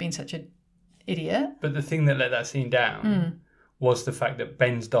now that you've been such an idiot. But the thing that let that scene down was the fact that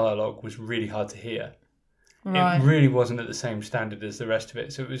Ben's dialogue was really hard to hear. Right. It really wasn't at the same standard as the rest of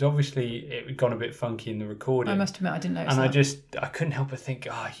it. So it was obviously, it had gone a bit funky in the recording. I must admit, I didn't notice that. And I couldn't help but think,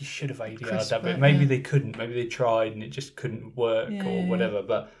 he should have ADR'd that bit. Maybe they couldn't. Maybe they tried and it just couldn't work or whatever.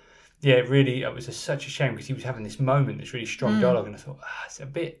 But yeah, it was such a shame because he was having this moment, this really strong dialogue. And I thought, it's a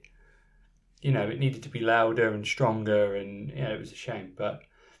bit, it needed to be louder and stronger. And, it was a shame. But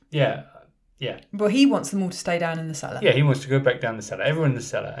yeah. Yeah. Well, he wants them all to stay down in the cellar. Yeah, he wants to go back down the cellar. Everyone in the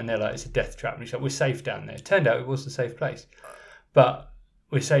cellar. And they're like, it's a death trap. And he's like, we're safe down there. Turned out it was a safe place. But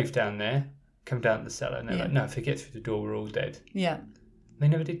we're safe down there. Come down to the cellar. And they're like, no, if they get through the door, we're all dead. Yeah. They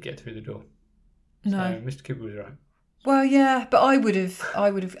never did get through the door. No. So Mr. Cooper was right. Well, yeah, but I wouldn't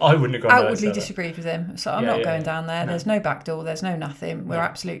have gone outwardly disagreed with him. So I'm not going down there. No. There's no back door. There's no nothing.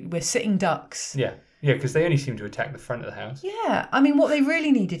 We're sitting ducks. Yeah. Yeah, because they only seem to attack the front of the house. Yeah. I mean, what they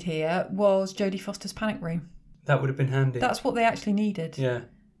really needed here was Jodie Foster's panic room. That would have been handy. That's what they actually needed. Yeah.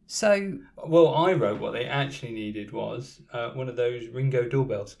 So... Well, I wrote what they actually needed was one of those Ringo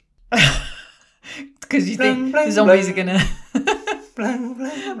doorbells. Because you think the zombies are going to...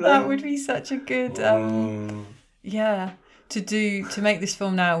 That would be such a good... yeah. To make this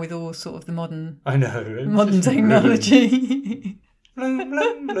film now with all sort of the modern... I know. Modern technology.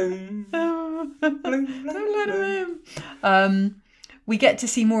 We get to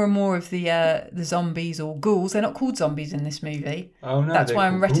see more and more of the zombies or ghouls. They're not called zombies in this movie. Oh no! That's why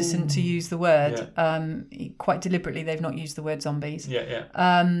I'm reticent to use the word. Yeah. Quite deliberately, they've not used the word zombies. Yeah,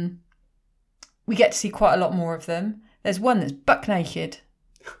 yeah. We get to see quite a lot more of them. There's one that's buck naked,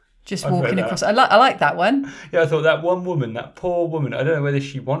 just walking across. I like that one. Yeah, I thought that one woman, that poor woman. I don't know whether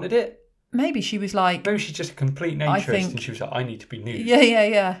she wanted it. Maybe she was like... Maybe she's just a complete naturist and she was like, I need to be nude.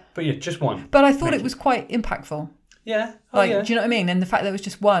 Yeah. But yeah, just one. But I thought it was quite impactful. Yeah. Do you know what I mean? And the fact that there was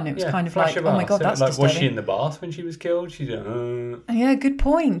just one, it was kind of like, oh my God, that's disturbing. Was she in the bath when she was killed? She's Yeah, good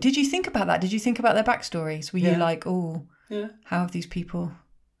point. Did you think about that? Did you think about their backstories? Were you like, how have these people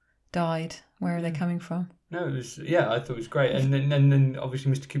died? Where are they coming from? No, it was, I thought it was great. And then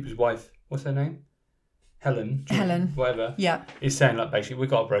obviously Mr. Cooper's wife, what's her name? Helen, whatever, is saying like basically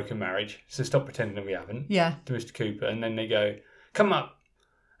we've got a broken marriage, so stop pretending that we haven't. Yeah. To Mr. Cooper, and then they go, "Come up,"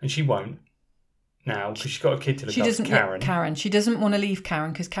 and she won't now because she's got a kid to look after. Karen. She doesn't want to leave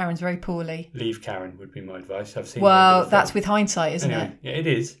Karen because Karen's very poorly. Leave Karen would be my advice. I've seen. Well, that's with hindsight, isn't it? Yeah, it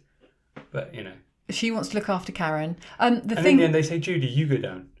is, but she wants to look after Karen. In the end, they say, "Judy, you go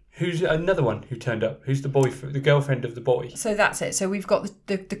down." Who's another one who turned up? Who's the girlfriend of the boy? So that's it. So we've got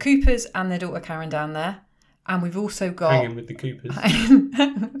the Coopers and their daughter Karen down there. And we've also got... Hanging with the Coopers.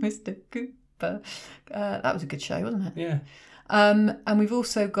 Mr. Cooper. That was a good show, wasn't it? Yeah. And we've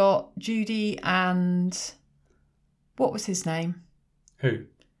also got Judy and... What was his name? Who?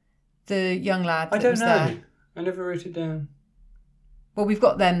 The young lad that was there. I don't know. I never wrote it down. Well, we've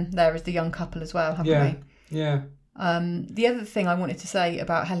got them there as the young couple as well, haven't we? Yeah. The other thing I wanted to say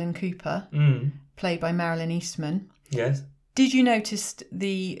about Helen Cooper, played by Marilyn Eastman. Yes. Did you notice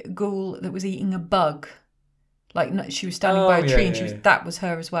the ghoul that was eating a bug? Like she was standing by a tree and that was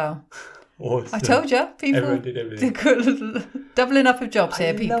her as well. Awesome. I told you, people. Everyone did everything. Doubling up of jobs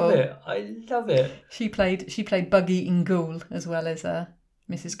here, people. I love it. She played bug eating ghoul as well as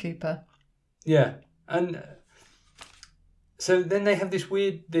Mrs. Cooper. Yeah, and so then they have this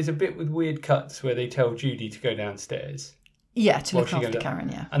weird. There's a bit with weird cuts where they tell Judy to go downstairs. Yeah, to look after Karen.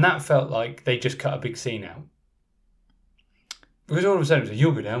 Yeah, and that felt like they just cut a big scene out. Because all of a sudden it was like,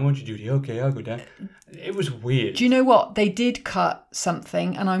 you'll go down, won't you, Judy? Okay, I'll go down. It was weird. Do you know what? They did cut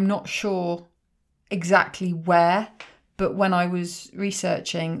something, and I'm not sure exactly where, but when I was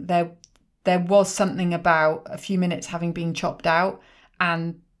researching, there was something about a few minutes having been chopped out,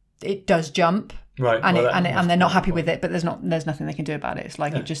 and it does jump. Right. And they're not happy with it, but there's nothing they can do about it. It's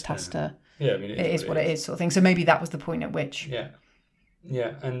like it just has to. Yeah, I mean, it is what it is, sort of thing. So maybe that was the point at which. Yeah.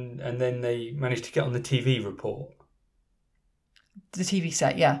 Yeah, and then they managed to get on the TV report. The TV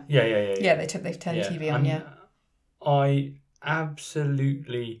set, yeah. Yeah. Yeah, they've turned the TV on, yeah. I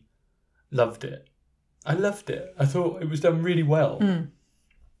absolutely loved it. I loved it. I thought it was done really well.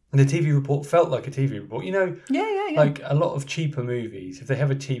 The TV report felt like a TV report. You know, Yeah. like a lot of cheaper movies, if they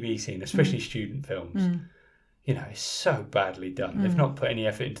have a TV scene, especially student films, you know, it's so badly done. They've not put any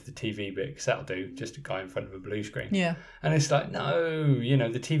effort into the TV bit, because that'll do, just a guy in front of a blue screen. Yeah. And it's like, no, you know,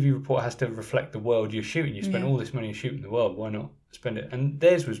 the TV report has to reflect the world you're shooting. You spend all this money shooting the world, why not spend it? And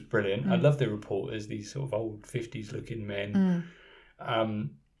theirs was brilliant. I love the reporters, these sort of old 50s looking men.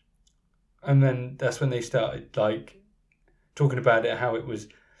 And then that's when they started, like, talking about it, how it was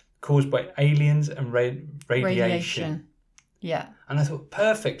caused by aliens and radiation. Yeah. And I thought,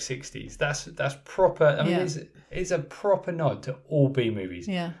 perfect 60s. That's proper. I mean, it's a proper nod to all B movies.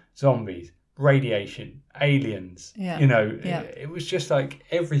 Yeah. Zombies, radiation, aliens. Yeah. You know, it was just like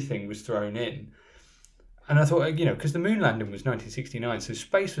everything was thrown in. And I thought, you know, because the moon landing was 1969, so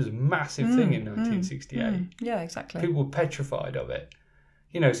space was a massive thing in 1968. Yeah, exactly. People were petrified of it.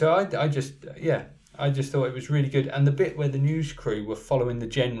 You know, so I just thought it was really good. And the bit where the news crew were following the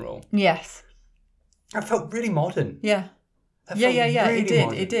general. Yes. That felt really modern. Yeah. Yeah. Really it did.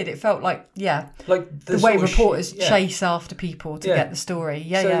 modern. It did. It felt like, like the way reporters chase after people to get the story.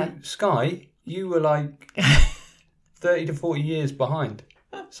 So Sky, you were like 30 to 40 years behind.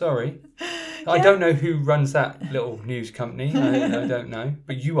 Sorry. I don't know who runs that little news company. I don't know.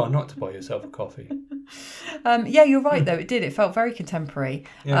 But you are not to buy yourself a coffee. Yeah, you're right, though. It did. It felt very contemporary.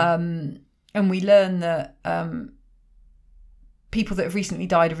 Yeah. And we learn that people that have recently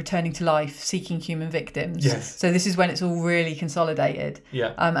died are returning to life, seeking human victims. Yes. So this is when it's all really consolidated.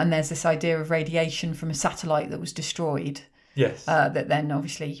 Yeah. And there's this idea of radiation from a satellite that was destroyed. Yes. That then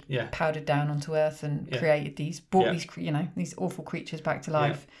obviously powdered down onto Earth and created brought these awful creatures back to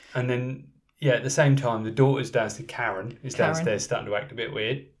life. Yeah. And then, at the same time, the daughter's downstairs, Karen is downstairs starting to act a bit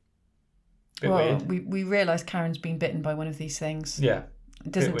weird. Weird. We realise Karen's been bitten by one of these things. Yeah.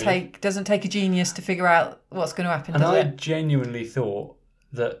 It doesn't take a genius to figure out what's going to happen, and does I it? genuinely thought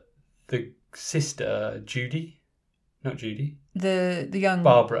that the sister, the young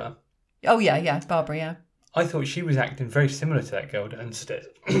Barbara. Oh yeah, Barbara, yeah. I thought she was acting very similar to that girl downstairs.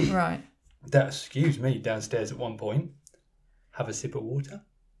 Right. Excuse me, downstairs at one point. Have a sip of water.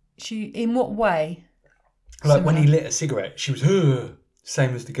 In what way? Like similar? When he lit a cigarette, she was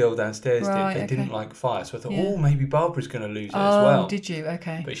same as the girl downstairs did. They didn't like fire, so I thought, maybe Barbara's going to lose it as well. Oh, did you?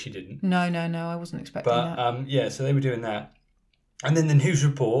 Okay. But she didn't. No, I wasn't expecting that. So they were doing that. And then the news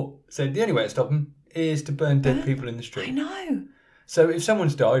report said the only way to stop them is to burn dead people in the street. I know. So if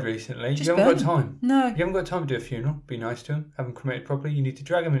someone's died recently, you haven't got time. No. You haven't got time to do a funeral. Be nice to them. Have them cremated properly. You need to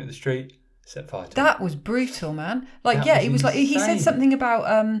drag them into the street, set fire to them. That was brutal, man. It was like, he said something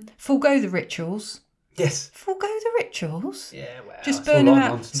about forego the rituals. Yes. Forego the rituals? Yeah, well, just burn them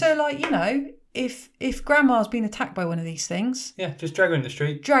out. Nonsense. So, if grandma's been attacked by one of these things... Yeah, just drag her in the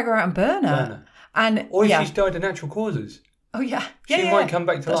street. Drag her out and burn her. Or if she's died of natural causes. Oh, yeah. She might come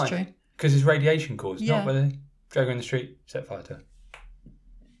back to life. That's true. Because it's radiation caused, not by the... Drag her in the street, set fire to her.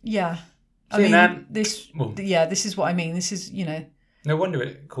 Yeah. This is what I mean. This is, No wonder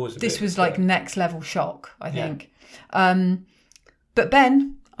it caused This was like next level shock, I think. But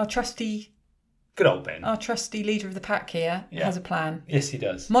Ben, our trusty... Good old Ben. Our trusty leader of the pack here has a plan. Yes, he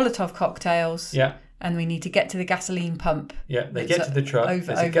does. Molotov cocktails. Yeah. And we need to get to the gasoline pump. Yeah, they get to the truck. There's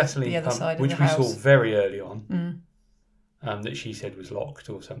a gasoline pump, which we saw very early on. That she said was locked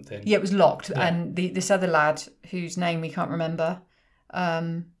or something. Yeah, it was locked. Yeah. And this other lad, whose name we can't remember,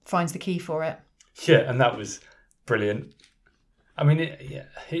 finds the key for it. Yeah, and that was brilliant. I mean,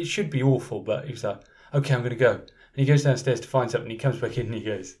 it should be awful, but he was like, okay, I'm going to go. And he goes downstairs to find something. He comes back in and he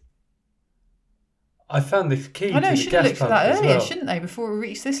goes... I found the key to the gas pump. I know, should have looked for that earlier, shouldn't they, before we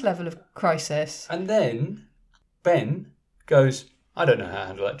reached this level of crisis? And then Ben goes, I don't know how to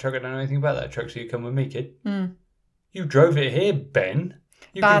handle that truck. I don't know anything about that truck, so you come with me, kid. You drove it here, Ben.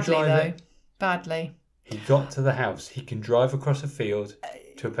 You Badly, can drive it. Badly. He got to the house. He can drive across a field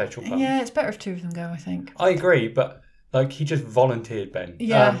to a petrol pump. Yeah, it's better if two of them go, I think. I agree, but... he just volunteered Ben.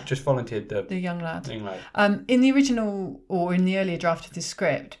 Yeah. Just volunteered the young lad. In the original, or in the earlier draft of the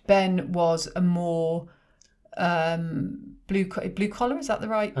script, Ben was a more blue collar, is that the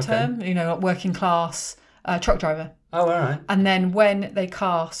right Okay. term? You know, like working class truck driver. Oh, all right. And then when they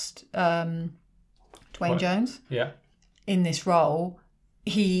cast Dwayne Jones in this role,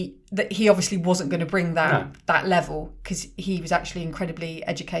 he obviously wasn't going to bring that level, because he was actually incredibly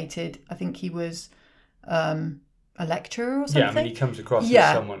educated. I think he was a lecturer or something. Yeah, I mean, he comes across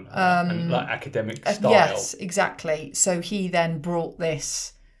as someone and like academic style. Yes, exactly. So he then brought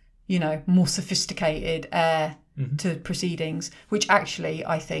this, you know, more sophisticated air to proceedings, which actually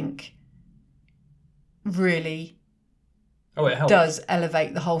I think really it helps. does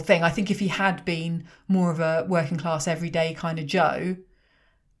elevate the whole thing. I think if he had been more of a working class, everyday kind of Joe,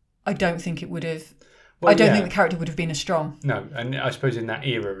 I don't think it would have. I don't think the character would have been as strong. No, and I suppose in that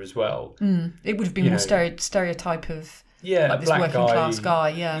era as well, it would have been more stereotype of like this working class guy.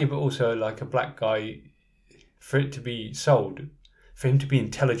 Yeah, but also like a black guy, for it to be sold, for him to be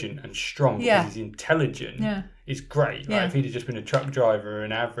intelligent and strong, because he's intelligent, is great. Like if he'd have just been a truck driver,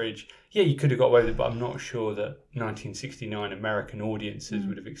 an average, you could have got away with it, but I'm not sure that 1969 American audiences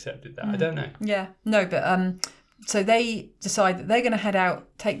would have accepted that. I don't know. Yeah, no, but so they decide that they're going to head out,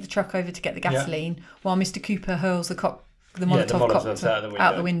 take the truck over to get the gasoline, while Mr. Cooper hurls the Molotov cocktail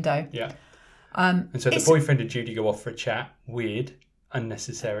out the window. Yeah. And so the boyfriend and Judy go off for a chat. Weird,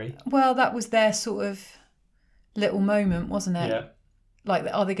 unnecessary. Well, that was their sort of little moment, wasn't it? Yeah. Like,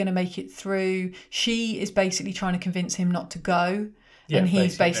 are they going to make it through? She is basically trying to convince him not to go. Yeah, and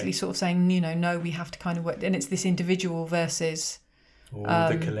he's basically sort of saying, you know, no, we have to kind of work. And it's this individual versus...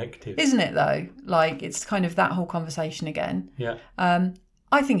 the collective. Isn't it, though? Like, it's kind of that whole conversation again. Yeah.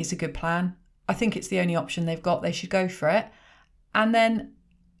 I think it's a good plan. I think it's the only option they've got. They should go for it. And then,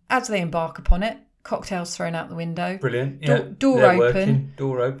 as they embark upon it, cocktails thrown out the window. Brilliant. Yeah. Door open.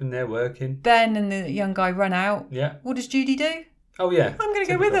 Door open, they're working. Ben and the young guy run out. Yeah. What does Judy do? Oh, yeah. I'm going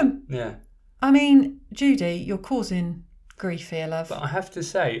to go with them. Yeah. I mean, Judy, you're causing grief here, love. But I have to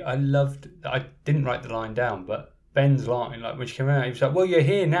say, I didn't write the line down, but Ben's line, like when she came out, he was like, well, you're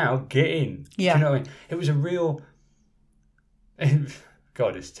here now, get in. Yeah. Do you know what I mean? It was a real...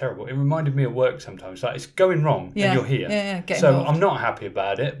 God, it's terrible. It reminded me of work sometimes. Like, it's going wrong and you're here. Yeah, get so involved. I'm not happy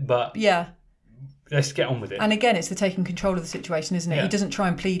about it, but let's get on with it. And again, it's the taking control of the situation, isn't it? Yeah. He doesn't try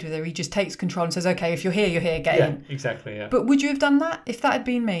and plead with her. He just takes control and says, okay, if you're here, get in. Exactly, yeah. But would you have done that? If that had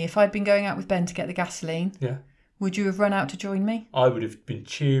been me, if I'd been going out with Ben to get the gasoline, would you have run out to join me? I would have been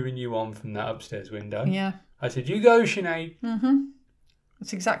cheering you on from that upstairs window. Yeah. I said, you go, Sinead. Mm-hmm.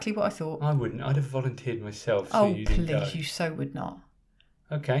 That's exactly what I thought. I wouldn't. I'd have volunteered myself. So oh, you didn't please, go. you so would not.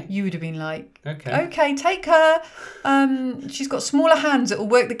 Okay. You would have been like, okay, take her. She's got smaller hands. It will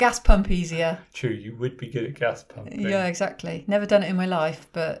work the gas pump easier. True, you would be good at gas pumping. Yeah, exactly. Never done it in my life,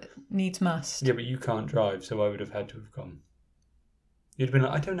 but needs must. Yeah, but you can't drive, so I would have had to have gone. You'd have been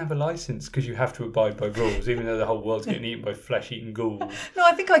like, I don't have a licence, because you have to abide by rules, even though the whole world's getting eaten by flesh-eating ghouls. No,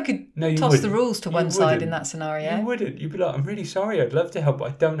 I think I could toss the rules to one side in that scenario. You wouldn't. You'd be like, I'm really sorry, I'd love to help, but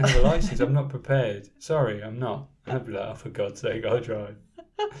I don't have a licence, I'm not prepared. Sorry, I'm not. I'd be like, oh, for God's sake, I'll drive.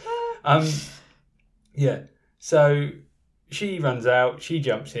 So she runs out, she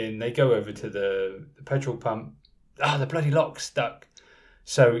jumps in, they go over to the petrol pump. The bloody lock's stuck.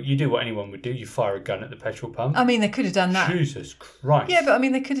 So you do what anyone would do, you fire a gun at the petrol pump. I mean, they could have done that. Jesus Christ. Yeah, but I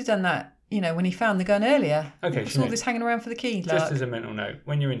mean, they could have done that, you know, when he found the gun earlier. Okay, I saw this hanging around for the key. Just as a mental note,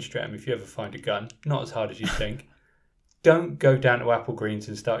 when you're in Streatham, if you ever find a gun, not as hard as you think, don't go down to Apple Greens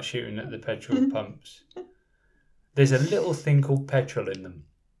and start shooting at the petrol pumps. There's a little thing called petrol in them.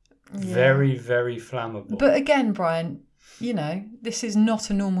 Yeah. Very, very flammable. But again, Brian, you know, this is not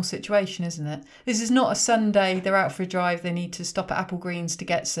a normal situation, isn't it? This is not a Sunday, they're out for a drive, they need to stop at Apple Greens to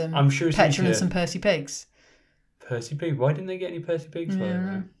get some petrol and some Percy Pigs. Percy Pig? Why didn't they get any Percy Pigs?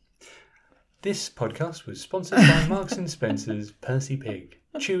 Yeah. This podcast was sponsored by Marks and Spencer's Percy Pig.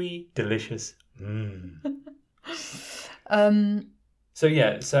 Chewy, delicious. Yeah, I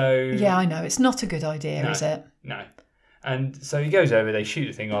know. It's not a good idea, is it? No. And so he goes over, they shoot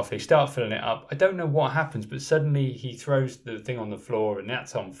the thing off, they start filling it up. I don't know what happens, but suddenly he throws the thing on the floor and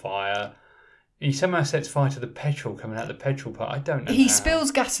that's on fire. He somehow sets fire to the petrol coming out of the petrol part. I don't know. He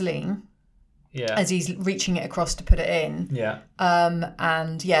spills gasoline as he's reaching it across to put it in. Yeah.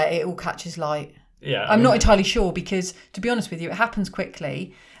 And it all catches light. Yeah. I'm not entirely sure because, to be honest with you, it happens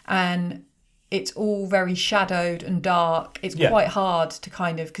quickly and it's all very shadowed and dark. It's quite hard to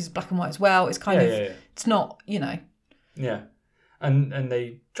kind of, because it's black and white as well, it's kind of, it's not, you know. Yeah. And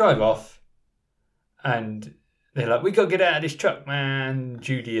they drive off and they're like, we got to get out of this truck, man.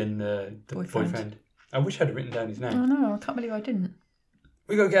 Judy and the boyfriend. I wish I'd have written down his name. Oh, no, I can't believe I didn't.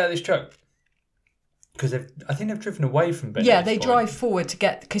 We got to get out of this truck. because I think they've driven away from Ben. Yeah, they drive forward to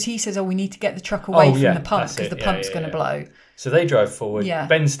get, because he says, we need to get the truck away from the pump because the pump's going to blow. So they drive forward. Yeah.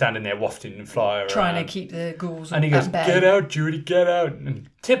 Ben's standing there wafting and flying trying around. to keep the ghouls and he goes, at bay. "Get out, Judy, get out." And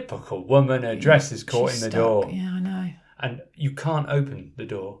typical woman, her dress is caught in the door. Yeah, I know. And you can't open the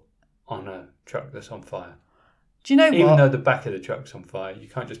door on a truck that's on fire. Do you know what? Even though the back of the truck's on fire, you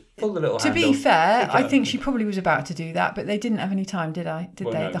can't just pull the little handle. To be fair, I think she probably was about to do that, but they didn't have any time, did they?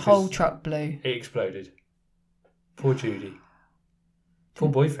 No, the whole truck blew. It exploded. Poor Judy. Poor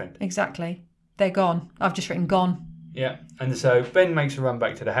boyfriend. Exactly. They're gone. I've just written gone. Yeah. And so Ben makes a run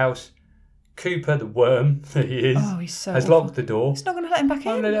back to the house. Cooper, the worm that he is, has locked the door. He's not going to let him back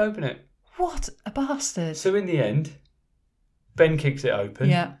in. Won't let it open it. What a bastard. So in the end, Ben kicks it open.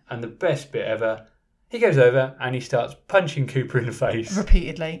 Yeah. And the best bit ever, he goes over and he starts punching Cooper in the face.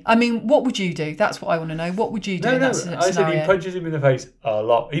 Repeatedly. I mean, what would you do? That's what I want to know. What would you do in that scenario? I said he punches him in the face a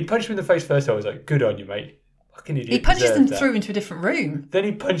lot. He punched him in the face first. I was like, good on you, mate. Fucking idiot. He punches them through into a different room. Then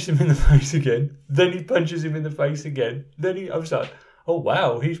he punched him in the face again. Then he punches him in the face again. I was like, oh,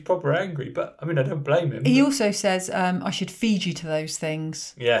 wow, he's proper angry. But, I mean, I don't blame him. He also says, I should feed you to those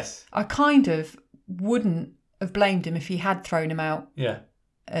things. Yes. I kind of wouldn't have blamed him if he had thrown him out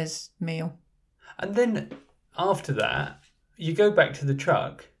as meal. And then after that, you go back to the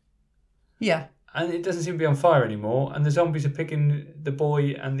truck. Yeah. And it doesn't seem to be on fire anymore. And the zombies are picking the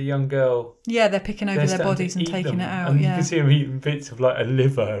boy and the young girl. Yeah, they're picking over their bodies and taking it out. And you can see them eating bits of like a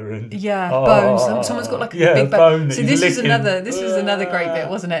liver and bones. Someone's got like a big bone. So this was another great bit,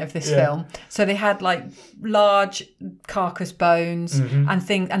 wasn't it, of this film? So they had like large carcass bones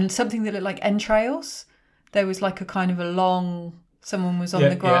and something that looked like entrails. There was like a kind of a long. Someone was on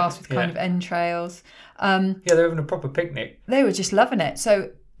the grass with kind of entrails. They were having a proper picnic. They were just loving it. So.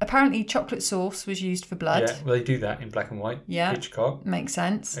 Apparently, chocolate sauce was used for blood. Yeah, well, they do that in black and white. Yeah, Hitchcock makes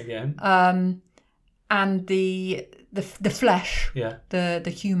sense. Again, and the flesh. Yeah, the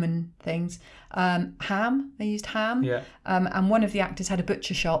human things. Ham. They used ham. Yeah. And one of the actors had a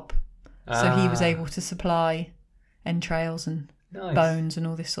butcher shop, so he was able to supply entrails and bones and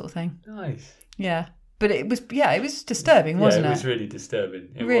all this sort of thing. Nice. Yeah, but it was disturbing, wasn't it? It was really disturbing.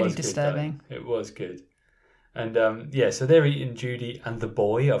 It really was disturbing. Good, it was good. And so they're eating Judy and the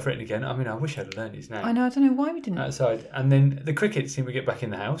boy. I've written again. I mean, I wish I'd learned his name. I know. I don't know why we didn't. Outside. And then the crickets seem to get back in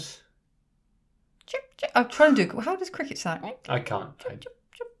the house. I'm trying to do. How does cricket sound? I can't.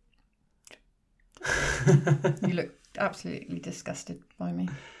 You look absolutely disgusted by me.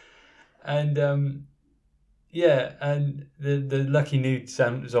 And and the lucky nude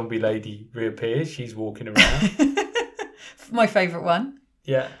zombie lady reappears. She's walking around. My favourite one.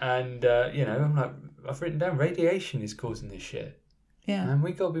 Yeah, and I'm like, I've written down radiation is causing this shit. Yeah. And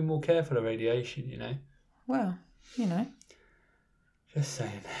we got to be more careful of radiation, Well, Just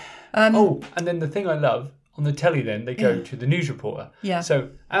saying. And then the thing I love, on the telly then, they go to the news reporter. Yeah.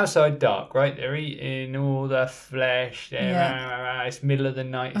 So, outside dark, right? They're eating all the flesh. It's middle of the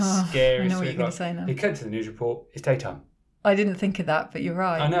night. It's scary. I know what you're going to say now. They cut to the news report. It's daytime. I didn't think of that, but you're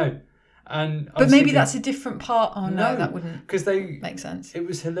right. I know. But maybe that's a different part. Oh no, that wouldn't because they make sense. It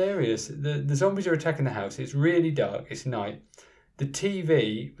was hilarious. The zombies are attacking the house. It's really dark. It's night. The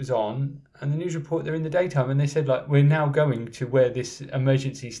TV was on, and the news report. They're in the daytime, and they said like we're now going to where this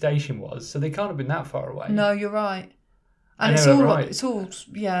emergency station was. So they can't have been that far away. No, you're right. And it's all and meant it's all to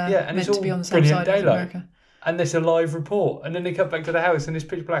be on the same side of America. And there's a live report, and then they cut back to the house, and it's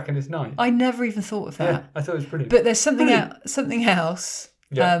pitch black, and it's night. I never even thought of that. Yeah, I thought it was brilliant. But there's something else.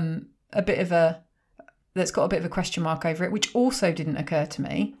 Yeah. That's got a bit of a question mark over it, which also didn't occur to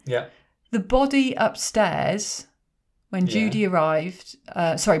me. Yeah. The body upstairs, when Judy arrived,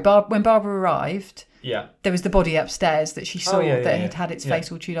 when Barbara arrived, there was the body upstairs that she saw that had its face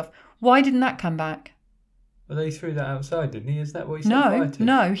all chewed off. Why didn't that come back? Well, they threw that outside, didn't he? Is that what he said?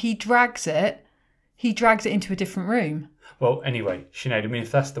 No, he drags it into a different room. Well, anyway, Sinead, I mean,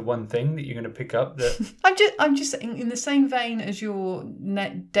 if that's the one thing that you're going to pick up, that I'm just saying, in the same vein as your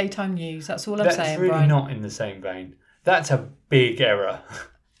daytime news. That's all I'm saying. That's really Brian. not in the same vein. That's a big error.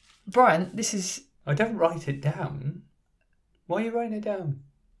 Brian, this is. I don't write it down. Why are you writing it down?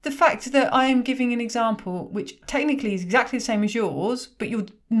 The fact that I am giving an example, which technically is exactly the same as yours, but you're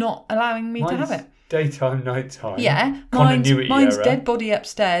not allowing me to have it. Daytime, nighttime. Yeah, mine's dead body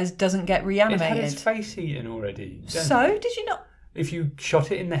upstairs doesn't get reanimated. It had its face eaten already. So, did you not? If you shot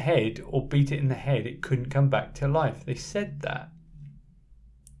it in the head or beat it in the head, it couldn't come back to life. They said that.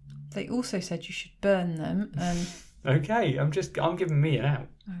 They also said you should burn them. And okay, I'm giving me an out.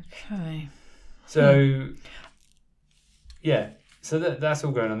 Okay. So, so that's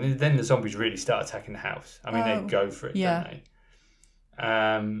all going on. Then the zombies really start attacking the house. I mean, they go for it, don't they?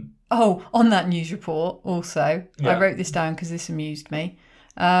 Oh, on that news report also, Yeah. I wrote this down because this amused me.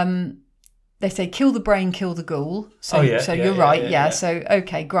 They say kill the brain, kill the ghoul. So, you're right. Yeah. So,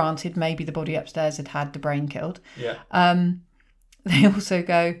 okay, granted, maybe the body upstairs had the brain killed. Yeah. They also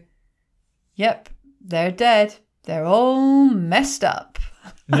go, yep, they're dead. They're all messed up.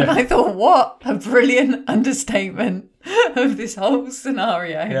 Yeah. And I thought, what a brilliant understatement of this whole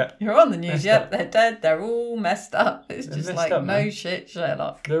scenario. Yeah. You're on the news. Messed Yep, up. they're dead. They're all messed up. It's They're just messed like, up, no man. shit,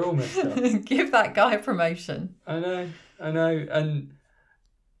 Sherlock. They're all messed up. Give that guy a promotion. I know. And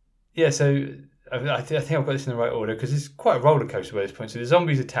yeah, so I think I've got this in the right order because it's quite a roller coaster by this point. So the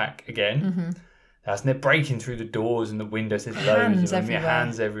zombies attack again. Mm-hmm. And they're breaking through the doors and the windows. There's Hands loads of them. everywhere. Yeah,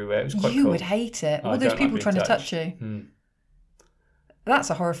 hands everywhere. It was quite You cool. would hate it. I All those don't people like trying being to touch you. touched.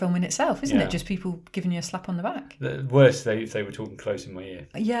 That's a horror film in itself, isn't Yeah. it? Just people giving you a slap on the back. The worst if they were talking close in my ear.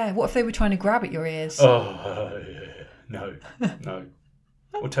 Yeah, what if they were trying to grab at your ears? Oh, no.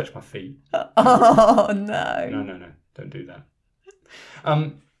 Or touch my feet. Oh, no. No. Don't do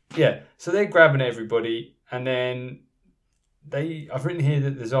that. Yeah, so they're grabbing everybody, and then I've written here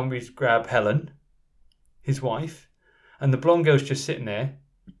that the zombies grab Helen, his wife, and the blonde girl's just sitting there.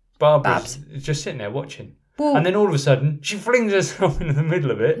 Barbara's just sitting there watching. Well, And then all of a sudden, she flings herself into the middle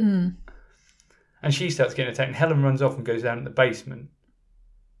of it, mm, and she starts getting attacked, and Helen runs off and goes down to the basement.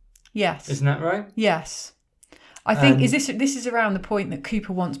 yes. Isn't that right? Yes. I think, this is around the point that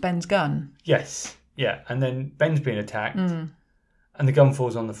Cooper wants Ben's gun? Yes. Yeah, and then Ben's being attacked, Mm, and the gun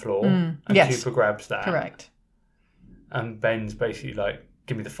falls on the floor, and yes. Cooper grabs that. correct. And Ben's basically like,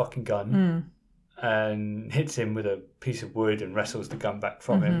 give me the fucking gun. Mm, And hits him with a piece of wood and wrestles the gun back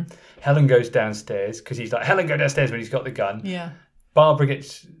from him. Mm-hmm. Helen goes downstairs because he's like, Helen, go downstairs when he's got the gun. yeah. Barbara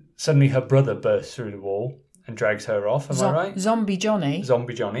suddenly her brother bursts through the wall and drags her off. Am I right? Zombie Johnny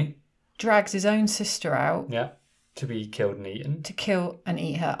Zombie Johnny. drags his own sister out Yeah. To be killed and eaten. to kill and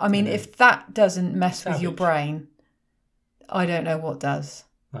eat her. I mean, if that doesn't mess with your Savage. brain, I don't know what does.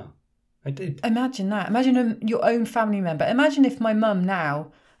 Well, I did. Imagine that. Imagine your own family member. Imagine if my mum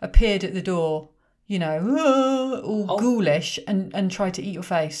now appeared at the door, you know, all ghoulish and tried to eat your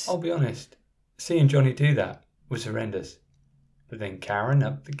face. I'll be honest. Seeing Johnny do that was horrendous. But then Karen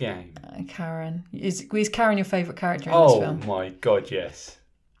upped the game. Karen. Is Karen your favourite character in this film? Oh my God, yes.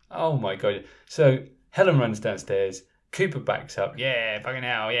 Oh my God. So Helen runs downstairs. Cooper backs up. Yeah, fucking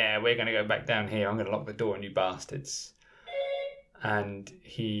hell. Yeah, we're going to go back down here. I'm going to lock the door on you bastards. And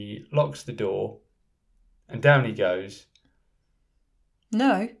he locks the door. And down he goes.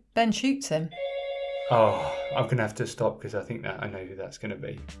 No, Ben shoots him. Oh, I'm going to have to stop because I think that I know who that's going to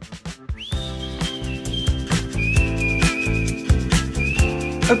be.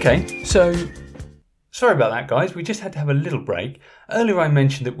 Okay, so sorry about that, guys. We just had to have a little break. Earlier I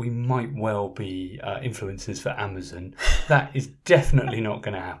mentioned that we might well be influencers for Amazon. That is definitely not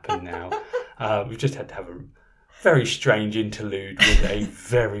going to happen now. We've just had to have a very strange interlude with a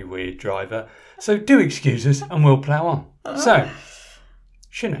very weird driver. So do excuse us and we'll plough on. So,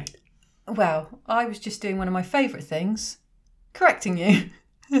 Sinead. Well, I was just doing one of my favourite things, correcting you.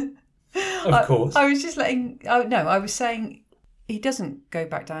 Of course. I was just I was saying he doesn't go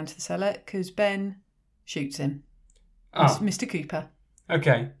back down to the cellar because Ben shoots him. Oh, Mr. Cooper.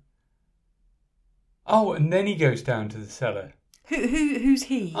 okay. Oh, and then he goes down to the cellar. Who's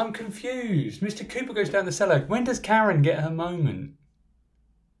he? I'm confused. Mr. Cooper goes down the cellar. When does Karen get her moment?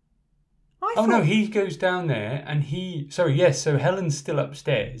 No, he goes down there and so Helen's still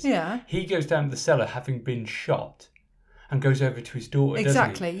upstairs. Yeah. He goes down to the cellar having been shot and goes over to his daughter,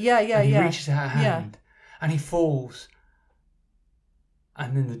 Exactly. doesn't he? Yeah. And he reaches out a hand and he falls.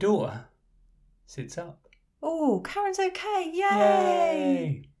 And then the daughter sits up. Oh, Karen's okay. Yay.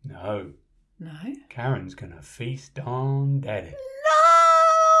 Yay! No. No. Karen's going to feast on Daddy. No!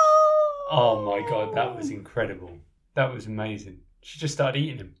 Oh my God, that was incredible. That was amazing. She just started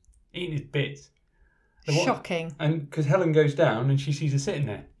eating his bits. Shocking. And because Helen goes down and she sees her sitting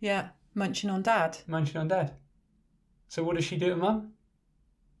there. Yeah, munching on Dad. Munching on Dad. So what does she do to Mum?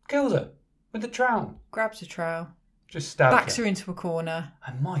 Kills her with a trowel. Grabs a trowel. Just stabs Backs her. her into a corner.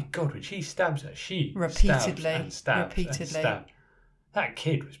 And my God, when she stabs her, she Repeatedly. stabs and stabs. That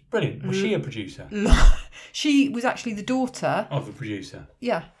kid was brilliant. Was she a producer? She was actually the daughter Of a producer.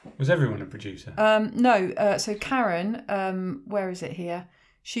 Yeah. Was everyone a producer? No. So Karen, where is it here?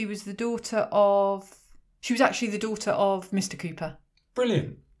 She was actually the daughter of Mr. Cooper.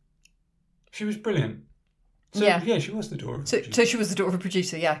 Brilliant. She was brilliant. So, yeah, she was the daughter of a producer. So she was the daughter of a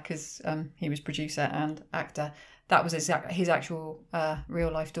producer, yeah, because he was producer and actor. That was his actual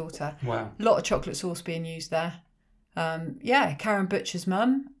real life daughter. Wow. A lot of chocolate sauce being used there. Karen butchers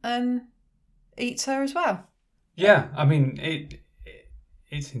mum and eats her as well. Yeah, I mean,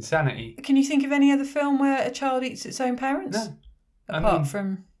 it's insanity. Can you think of any other film where a child eats its own parents? No. Apart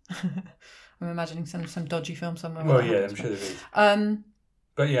from... I'm imagining some dodgy film somewhere. Well, yeah, I'm sure there is.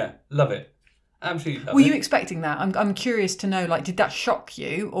 But yeah, love it. Absolutely love it. Were you expecting that? I'm curious to know, like, did that shock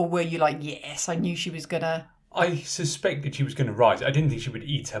you? Or were you like, yes, I knew she was going to... I suspected she was going to rise. I didn't think she would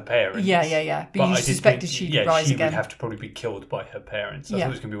eat her parents. Yeah. But you suspected she'd rise she again. Would have to probably be killed by her parents. I thought it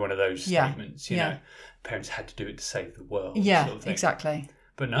was going to be one of those statements, you know. Parents had to do it to save the world. Yeah, sort of thing. Exactly.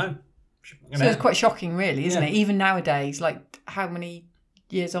 But no. So it's quite shocking, really, isn't it? Even nowadays, like, how many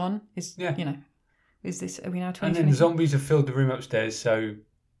years on is, you know, is this, are we now 20? And then the zombies have filled the room upstairs, so...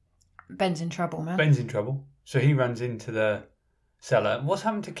 Ben's in trouble, man. Ben's in trouble. So he runs into the cellar. What's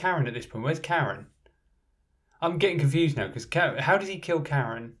happened to Karen at this point? Where's Karen? I'm getting confused now, because how does he kill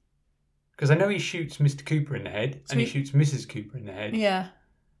Karen? Because I know he shoots Mr. Cooper in the head, and he shoots Mrs. Cooper in the head. Yeah.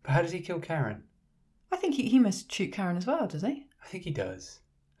 But how does he kill Karen? I think he must shoot Karen as well, does he? I think he does.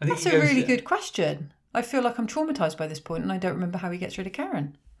 I think That's a really good question. I feel like I'm traumatised by this point, and I don't remember how he gets rid of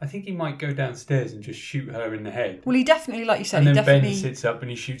Karen. I think he might go downstairs and just shoot her in the head. Well, he definitely, like you said, and then Ben sits up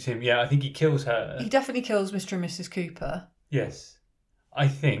and he shoots him. Yeah, I think he kills her. He definitely kills Mr. and Mrs. Cooper. Yes. I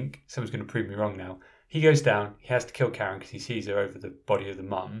think, someone's going to prove me wrong now, he goes down, he has to kill Karen because he sees her over the body of the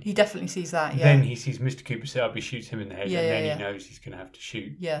mum. He definitely sees that, yeah. Then he sees Mr. Cooper sit up, he shoots him in the head, and then he knows he's going to have to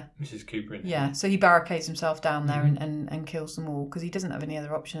shoot Mrs. Cooper in the head. Yeah, so he barricades himself down there and kills them all because he doesn't have any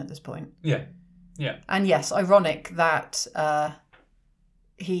other option at this point. Yeah. And yes, ironic that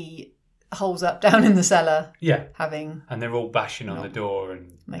he holes up down in the cellar. Yeah. Having... And they're all bashing on the door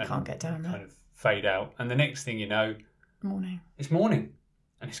and... They can't get down there. Kind of fade out. And the next thing you know... It's morning.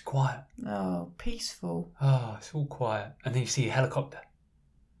 And it's quiet. Oh, peaceful. Oh, it's all quiet. And then you see a helicopter.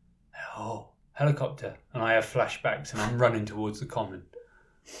 Oh, helicopter. And I have flashbacks and I'm running towards the common.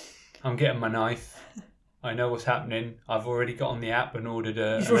 I'm getting my knife. I know what's happening. I've already got on the app and ordered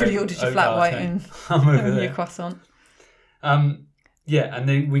a... You've already ordered your flat white and I'm over there. Your croissant. Yeah, and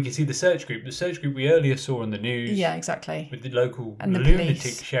then we can see the search group. The search group we earlier saw on the news. Yeah, exactly. With the local and the lunatic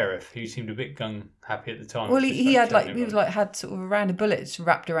police. Sheriff who seemed a bit gung happy at the time. Well, he had had sort of a round of bullets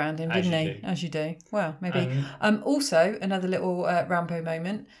wrapped around him, didn't he? As you do. Well, maybe. Also, another little Rambo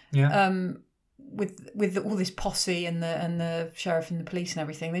moment. Yeah. With all this posse and the sheriff and the police and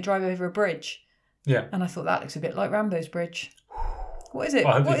everything, they drive over a bridge. Yeah. And I thought that looks a bit like Rambo's bridge. What is it?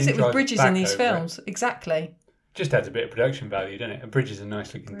 Well, what is it with bridges in these films? Exactly. Just adds a bit of production value, doesn't it? A bridge is a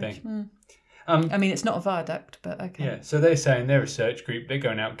nice looking thing. I mean, it's not a viaduct, but okay. Yeah, so they're saying they're a search group. They're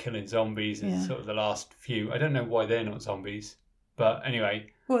going out killing zombies. It's sort of the last few. I don't know why they're not zombies. But anyway.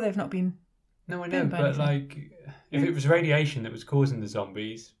 Well, they've not been... No, I know, but like, if it was radiation that was causing the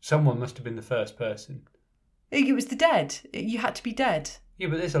zombies, someone must have been the first person. It was the dead. You had to be dead. Yeah,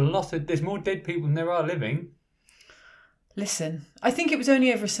 but there's more dead people than there are living. Listen, I think it was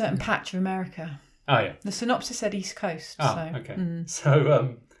only over a certain patch of America. Oh, yeah. The synopsis said East Coast. Oh, okay.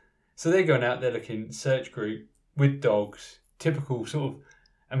 So they're going out there looking, search group, with dogs. Typical sort of...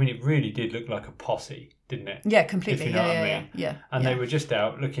 I mean, it really did look like a posse, didn't it? Yeah, completely. If you know what I mean. And they were just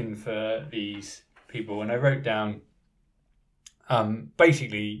out looking for these people. And I wrote down...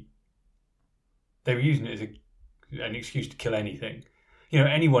 basically, they were using it as an excuse to kill anything. You know,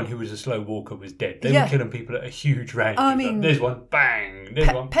 anyone who was a slow walker was dead. They were killing people at a huge range. I mean, there's one, bang.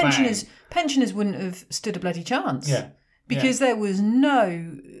 There's one, pensioners, bang. Pensioners wouldn't have stood a bloody chance. Yeah. Because there was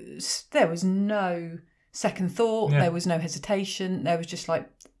no second thought. Yeah. There was no hesitation. There was just like,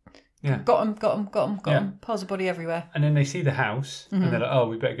 got him. Piles of body everywhere. And then they see the house, and they're like, oh,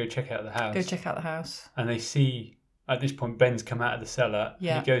 we better go check out the house. Go check out the house. And they see, at this point, Ben's come out of the cellar.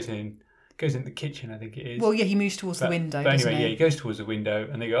 Yeah. And he goes in the kitchen, I think it is. Well, yeah, he moves towards the window, But doesn't anyway, he? he goes towards the window,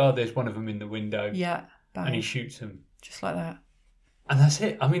 and they go, oh, there's one of them in the window. Yeah, bang. And he shoots him. Just like that. And that's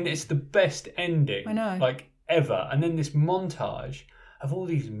it. I mean, it's the best ending. I know. Like, ever. And then this montage of all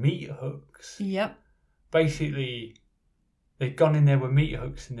these meat hooks. Yep. Basically, they've gone in there with meat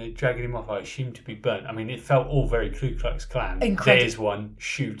hooks and they're dragging him off, I assume, to be burnt. I mean, it felt all very Ku Klux Klan. There's one,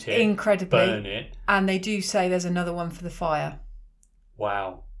 shoot it. Incredibly. Burn it. And they do say there's another one for the fire.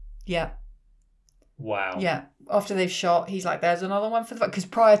 Wow. Yeah. Wow. Yeah. After they've shot, he's like, there's another one for the fire. Because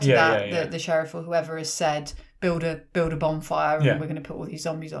prior to that, the sheriff or whoever has said, build a bonfire and we're going to put all these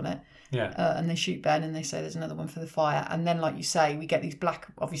zombies on it. Yeah. And they shoot Ben and they say there's another one for the fire. And then, like you say, we get these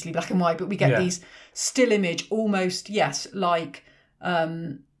obviously black and white, but we get these still image, almost, like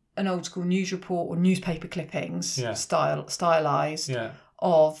an old school news report or newspaper clippings, stylized,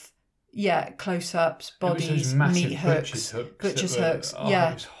 of close-ups, It was those bodies, massive meat hooks, butcher's hooks. It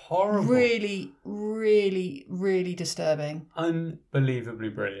was horrible. Really, really, really disturbing. Unbelievably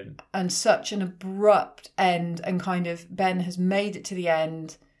brilliant. And such an abrupt end, and kind of Ben has made it to the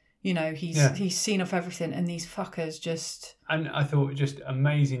end. You know, he's seen off everything, and these fuckers just... And I thought just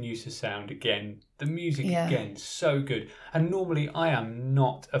amazing use of sound again. The music again, so good. And normally I am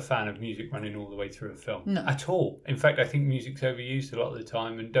not a fan of music running all the way through a film at all. In fact, I think music's overused a lot of the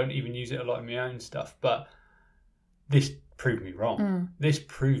time and don't even use it a lot in my own stuff. But this proved me wrong. This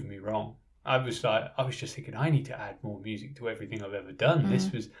proved me wrong. I was just thinking, I need to add more music to everything I've ever done.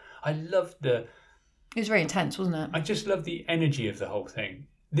 I loved it was very intense, wasn't it? I just love the energy of the whole thing.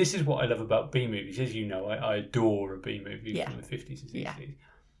 This is what I love about B movies. As you know, I adore a B movie from the 50s and 60s. Yeah.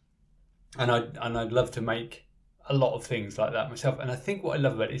 And I'd love to make a lot of things like that myself. And I think what I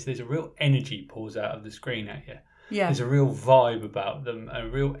love about it is there's a real energy pours out of the screen at you. Yeah. There's a real vibe about them, a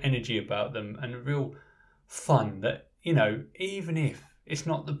real energy about them, and a real fun that, you know, even if it's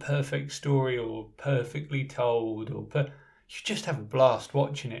not the perfect story or perfectly told, you just have a blast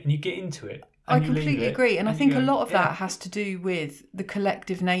watching it and you get into it. I completely agree. And I think a lot of that has to do with the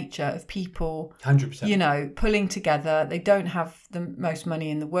collective nature of people, 100%. You know, pulling together. They don't have the most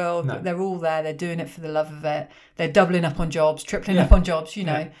money in the world, but they're all there. They're doing it for the love of it. They're doubling up on jobs, tripling up on jobs, you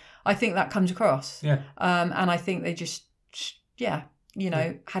know. Yeah. I think that comes across. Yeah. And I think they just, had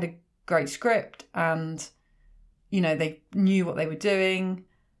a great script and, you know, they knew what they were doing.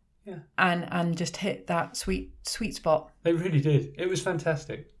 Yeah. And just hit that sweet spot. They really did. It was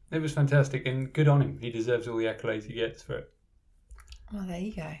fantastic. It was fantastic, and good on him. He deserves all the accolades he gets for it. Well, there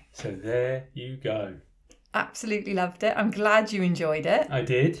you go. So there you go. Absolutely loved it. I'm glad you enjoyed it. I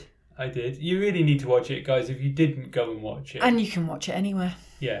did. You really need to watch it, guys, if you didn't go and watch it. And you can watch it anywhere.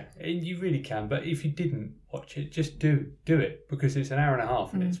 Yeah, you really can. But if you didn't watch it, just do it, because it's an hour and a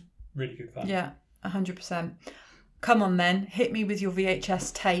half and it's really good fun. Yeah, 100%. Come on then, hit me with your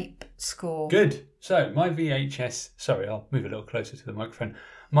VHS tape score. Good. So my VHS... Sorry, I'll move a little closer to the microphone.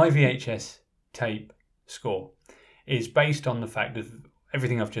 My VHS tape score is based on the fact of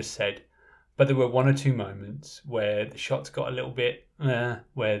everything I've just said, but there were one or two moments where the shots got a little bit,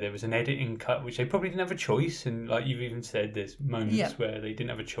 where there was an editing cut, which they probably didn't have a choice. And like you've even said, there's moments where they didn't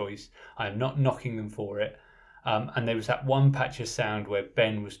have a choice. I am not knocking them for it. And there was that one patch of sound where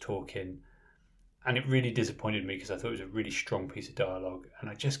Ben was talking, and it really disappointed me because I thought it was a really strong piece of dialogue and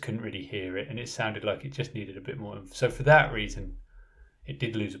I just couldn't really hear it, and it sounded like it just needed a bit more. So for that reason, it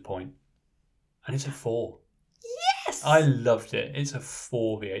did lose a point. And it's a 4. Yes! I loved it. It's a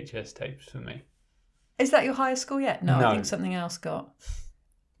 4 VHS tapes for me. Is that your highest score yet? No, I think something else got.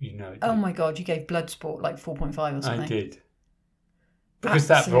 You know it did. Oh my God, you gave Bloodsport like 4.5 or something. I did. Because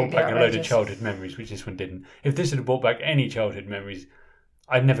that brought back a load of childhood memories, which this one didn't. If this had brought back any childhood memories,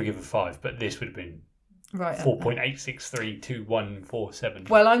 I'd never give a 5, but this would have been 4.86321147.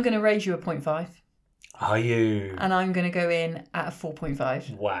 Well, I'm going to raise you a 0.5. Are you? And I'm going to go in at a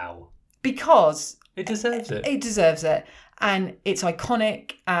 4.5. Wow. Because... It deserves it. It deserves it. And it's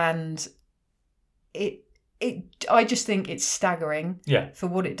iconic, and I just think it's staggering for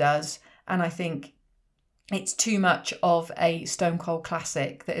what it does. And I think it's too much of a Stone Cold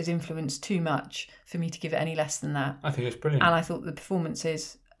classic that has influenced too much for me to give it any less than that. I think it's brilliant. And I thought the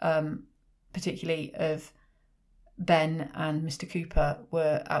performances, particularly of Ben and Mr. Cooper,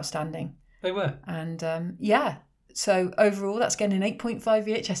 were outstanding. They were. And so overall, that's getting an 8.5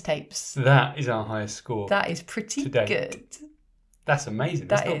 VHS tapes. That is our highest score. That is pretty good. That's amazing.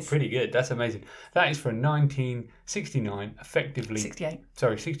 That's not pretty good. That's amazing. That is for a 1969, effectively... 68.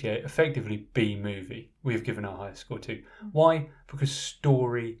 Sorry, 68, effectively B movie. We have given our highest score to. Why? Because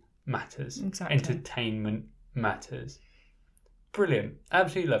story matters. Exactly. Entertainment matters. Brilliant.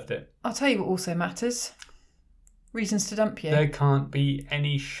 Absolutely loved it. I'll tell you what also matters. Reasons to dump you. There can't be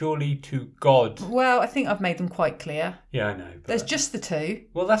any, surely to God. Well, I think I've made them quite clear. Yeah, I know. But... There's just the 2.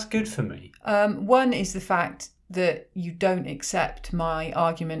 Well, that's good for me. One is the fact that you don't accept my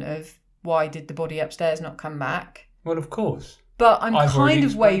argument of why did the body upstairs not come back. Well, of course. But I'm kind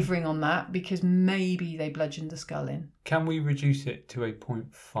of wavering on that because maybe they bludgeoned the skull in. Can we reduce it to a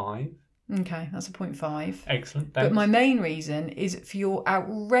 0.5? Okay, that's a 0.5. Excellent, thanks. But my main reason is for your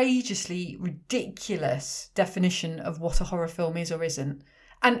outrageously ridiculous definition of what a horror film is or isn't.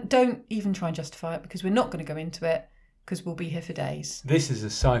 And don't even try and justify it, because we're not going to go into it, because we'll be here for days. This is a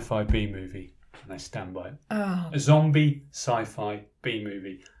sci-fi B movie, and I stand by it. Oh. A zombie sci-fi B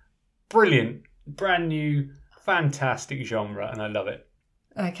movie. Brilliant, brand new, fantastic genre, and I love it.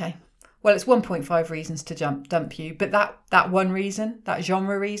 Okay. Well, it's 1.5 reasons to dump you, but that one reason, that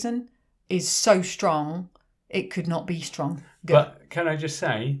genre reason, is so strong, it could not be strong. Good. But can I just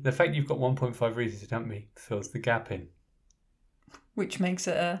say, the fact you've got 1.5 reasons to dump me fills the gap in. Which makes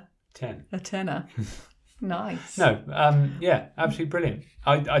it a 10. A tenner. Nice. No, yeah, absolutely brilliant.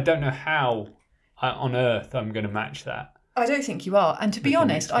 I don't know how on earth I'm going to match that. I don't think you are. And to be With the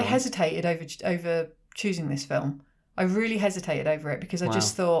honest, next I one. hesitated over choosing this film. I really hesitated over it because I Wow.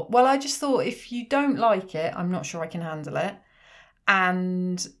 just thought, if you don't like it, I'm not sure I can handle it.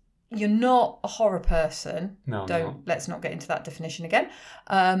 And you're not a horror person. No, I'm not. Let's not get into that definition again.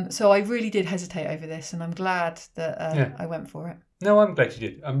 So I really did hesitate over this, and I'm glad that I went for it. No, I'm glad you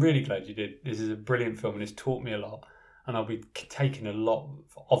did. I'm really glad you did. This is a brilliant film and it's taught me a lot. And I'll be taking a lot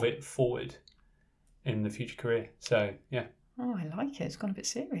of it forward in the future career. So, yeah. Oh, I like it. It's gone a bit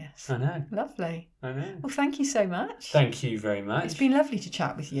serious. I know. Lovely. I know. Well, thank you so much. Thank you very much. It's been lovely to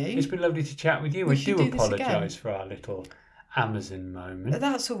chat with you. It's been lovely to chat with you. We I should do do this again. apologise for our little Amazon moment.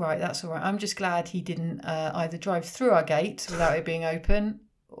 That's all right. I'm just glad he didn't either drive through our gate without it being open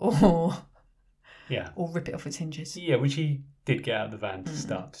or rip it off its hinges. Yeah, which he did get out of the van to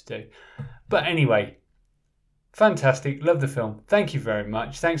start to do. But anyway, fantastic. Love the film. Thank you very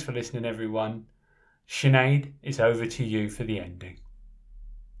much. Thanks for listening, everyone. Sinead, it's over to you for the ending.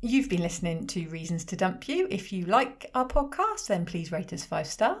 You've been listening to Reasons to Dump You. If you like our podcast, then please rate us 5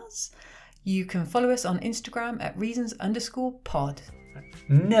 stars. You can follow us on Instagram at reasons_pod.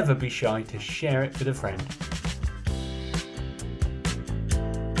 Never be shy to share it with a friend.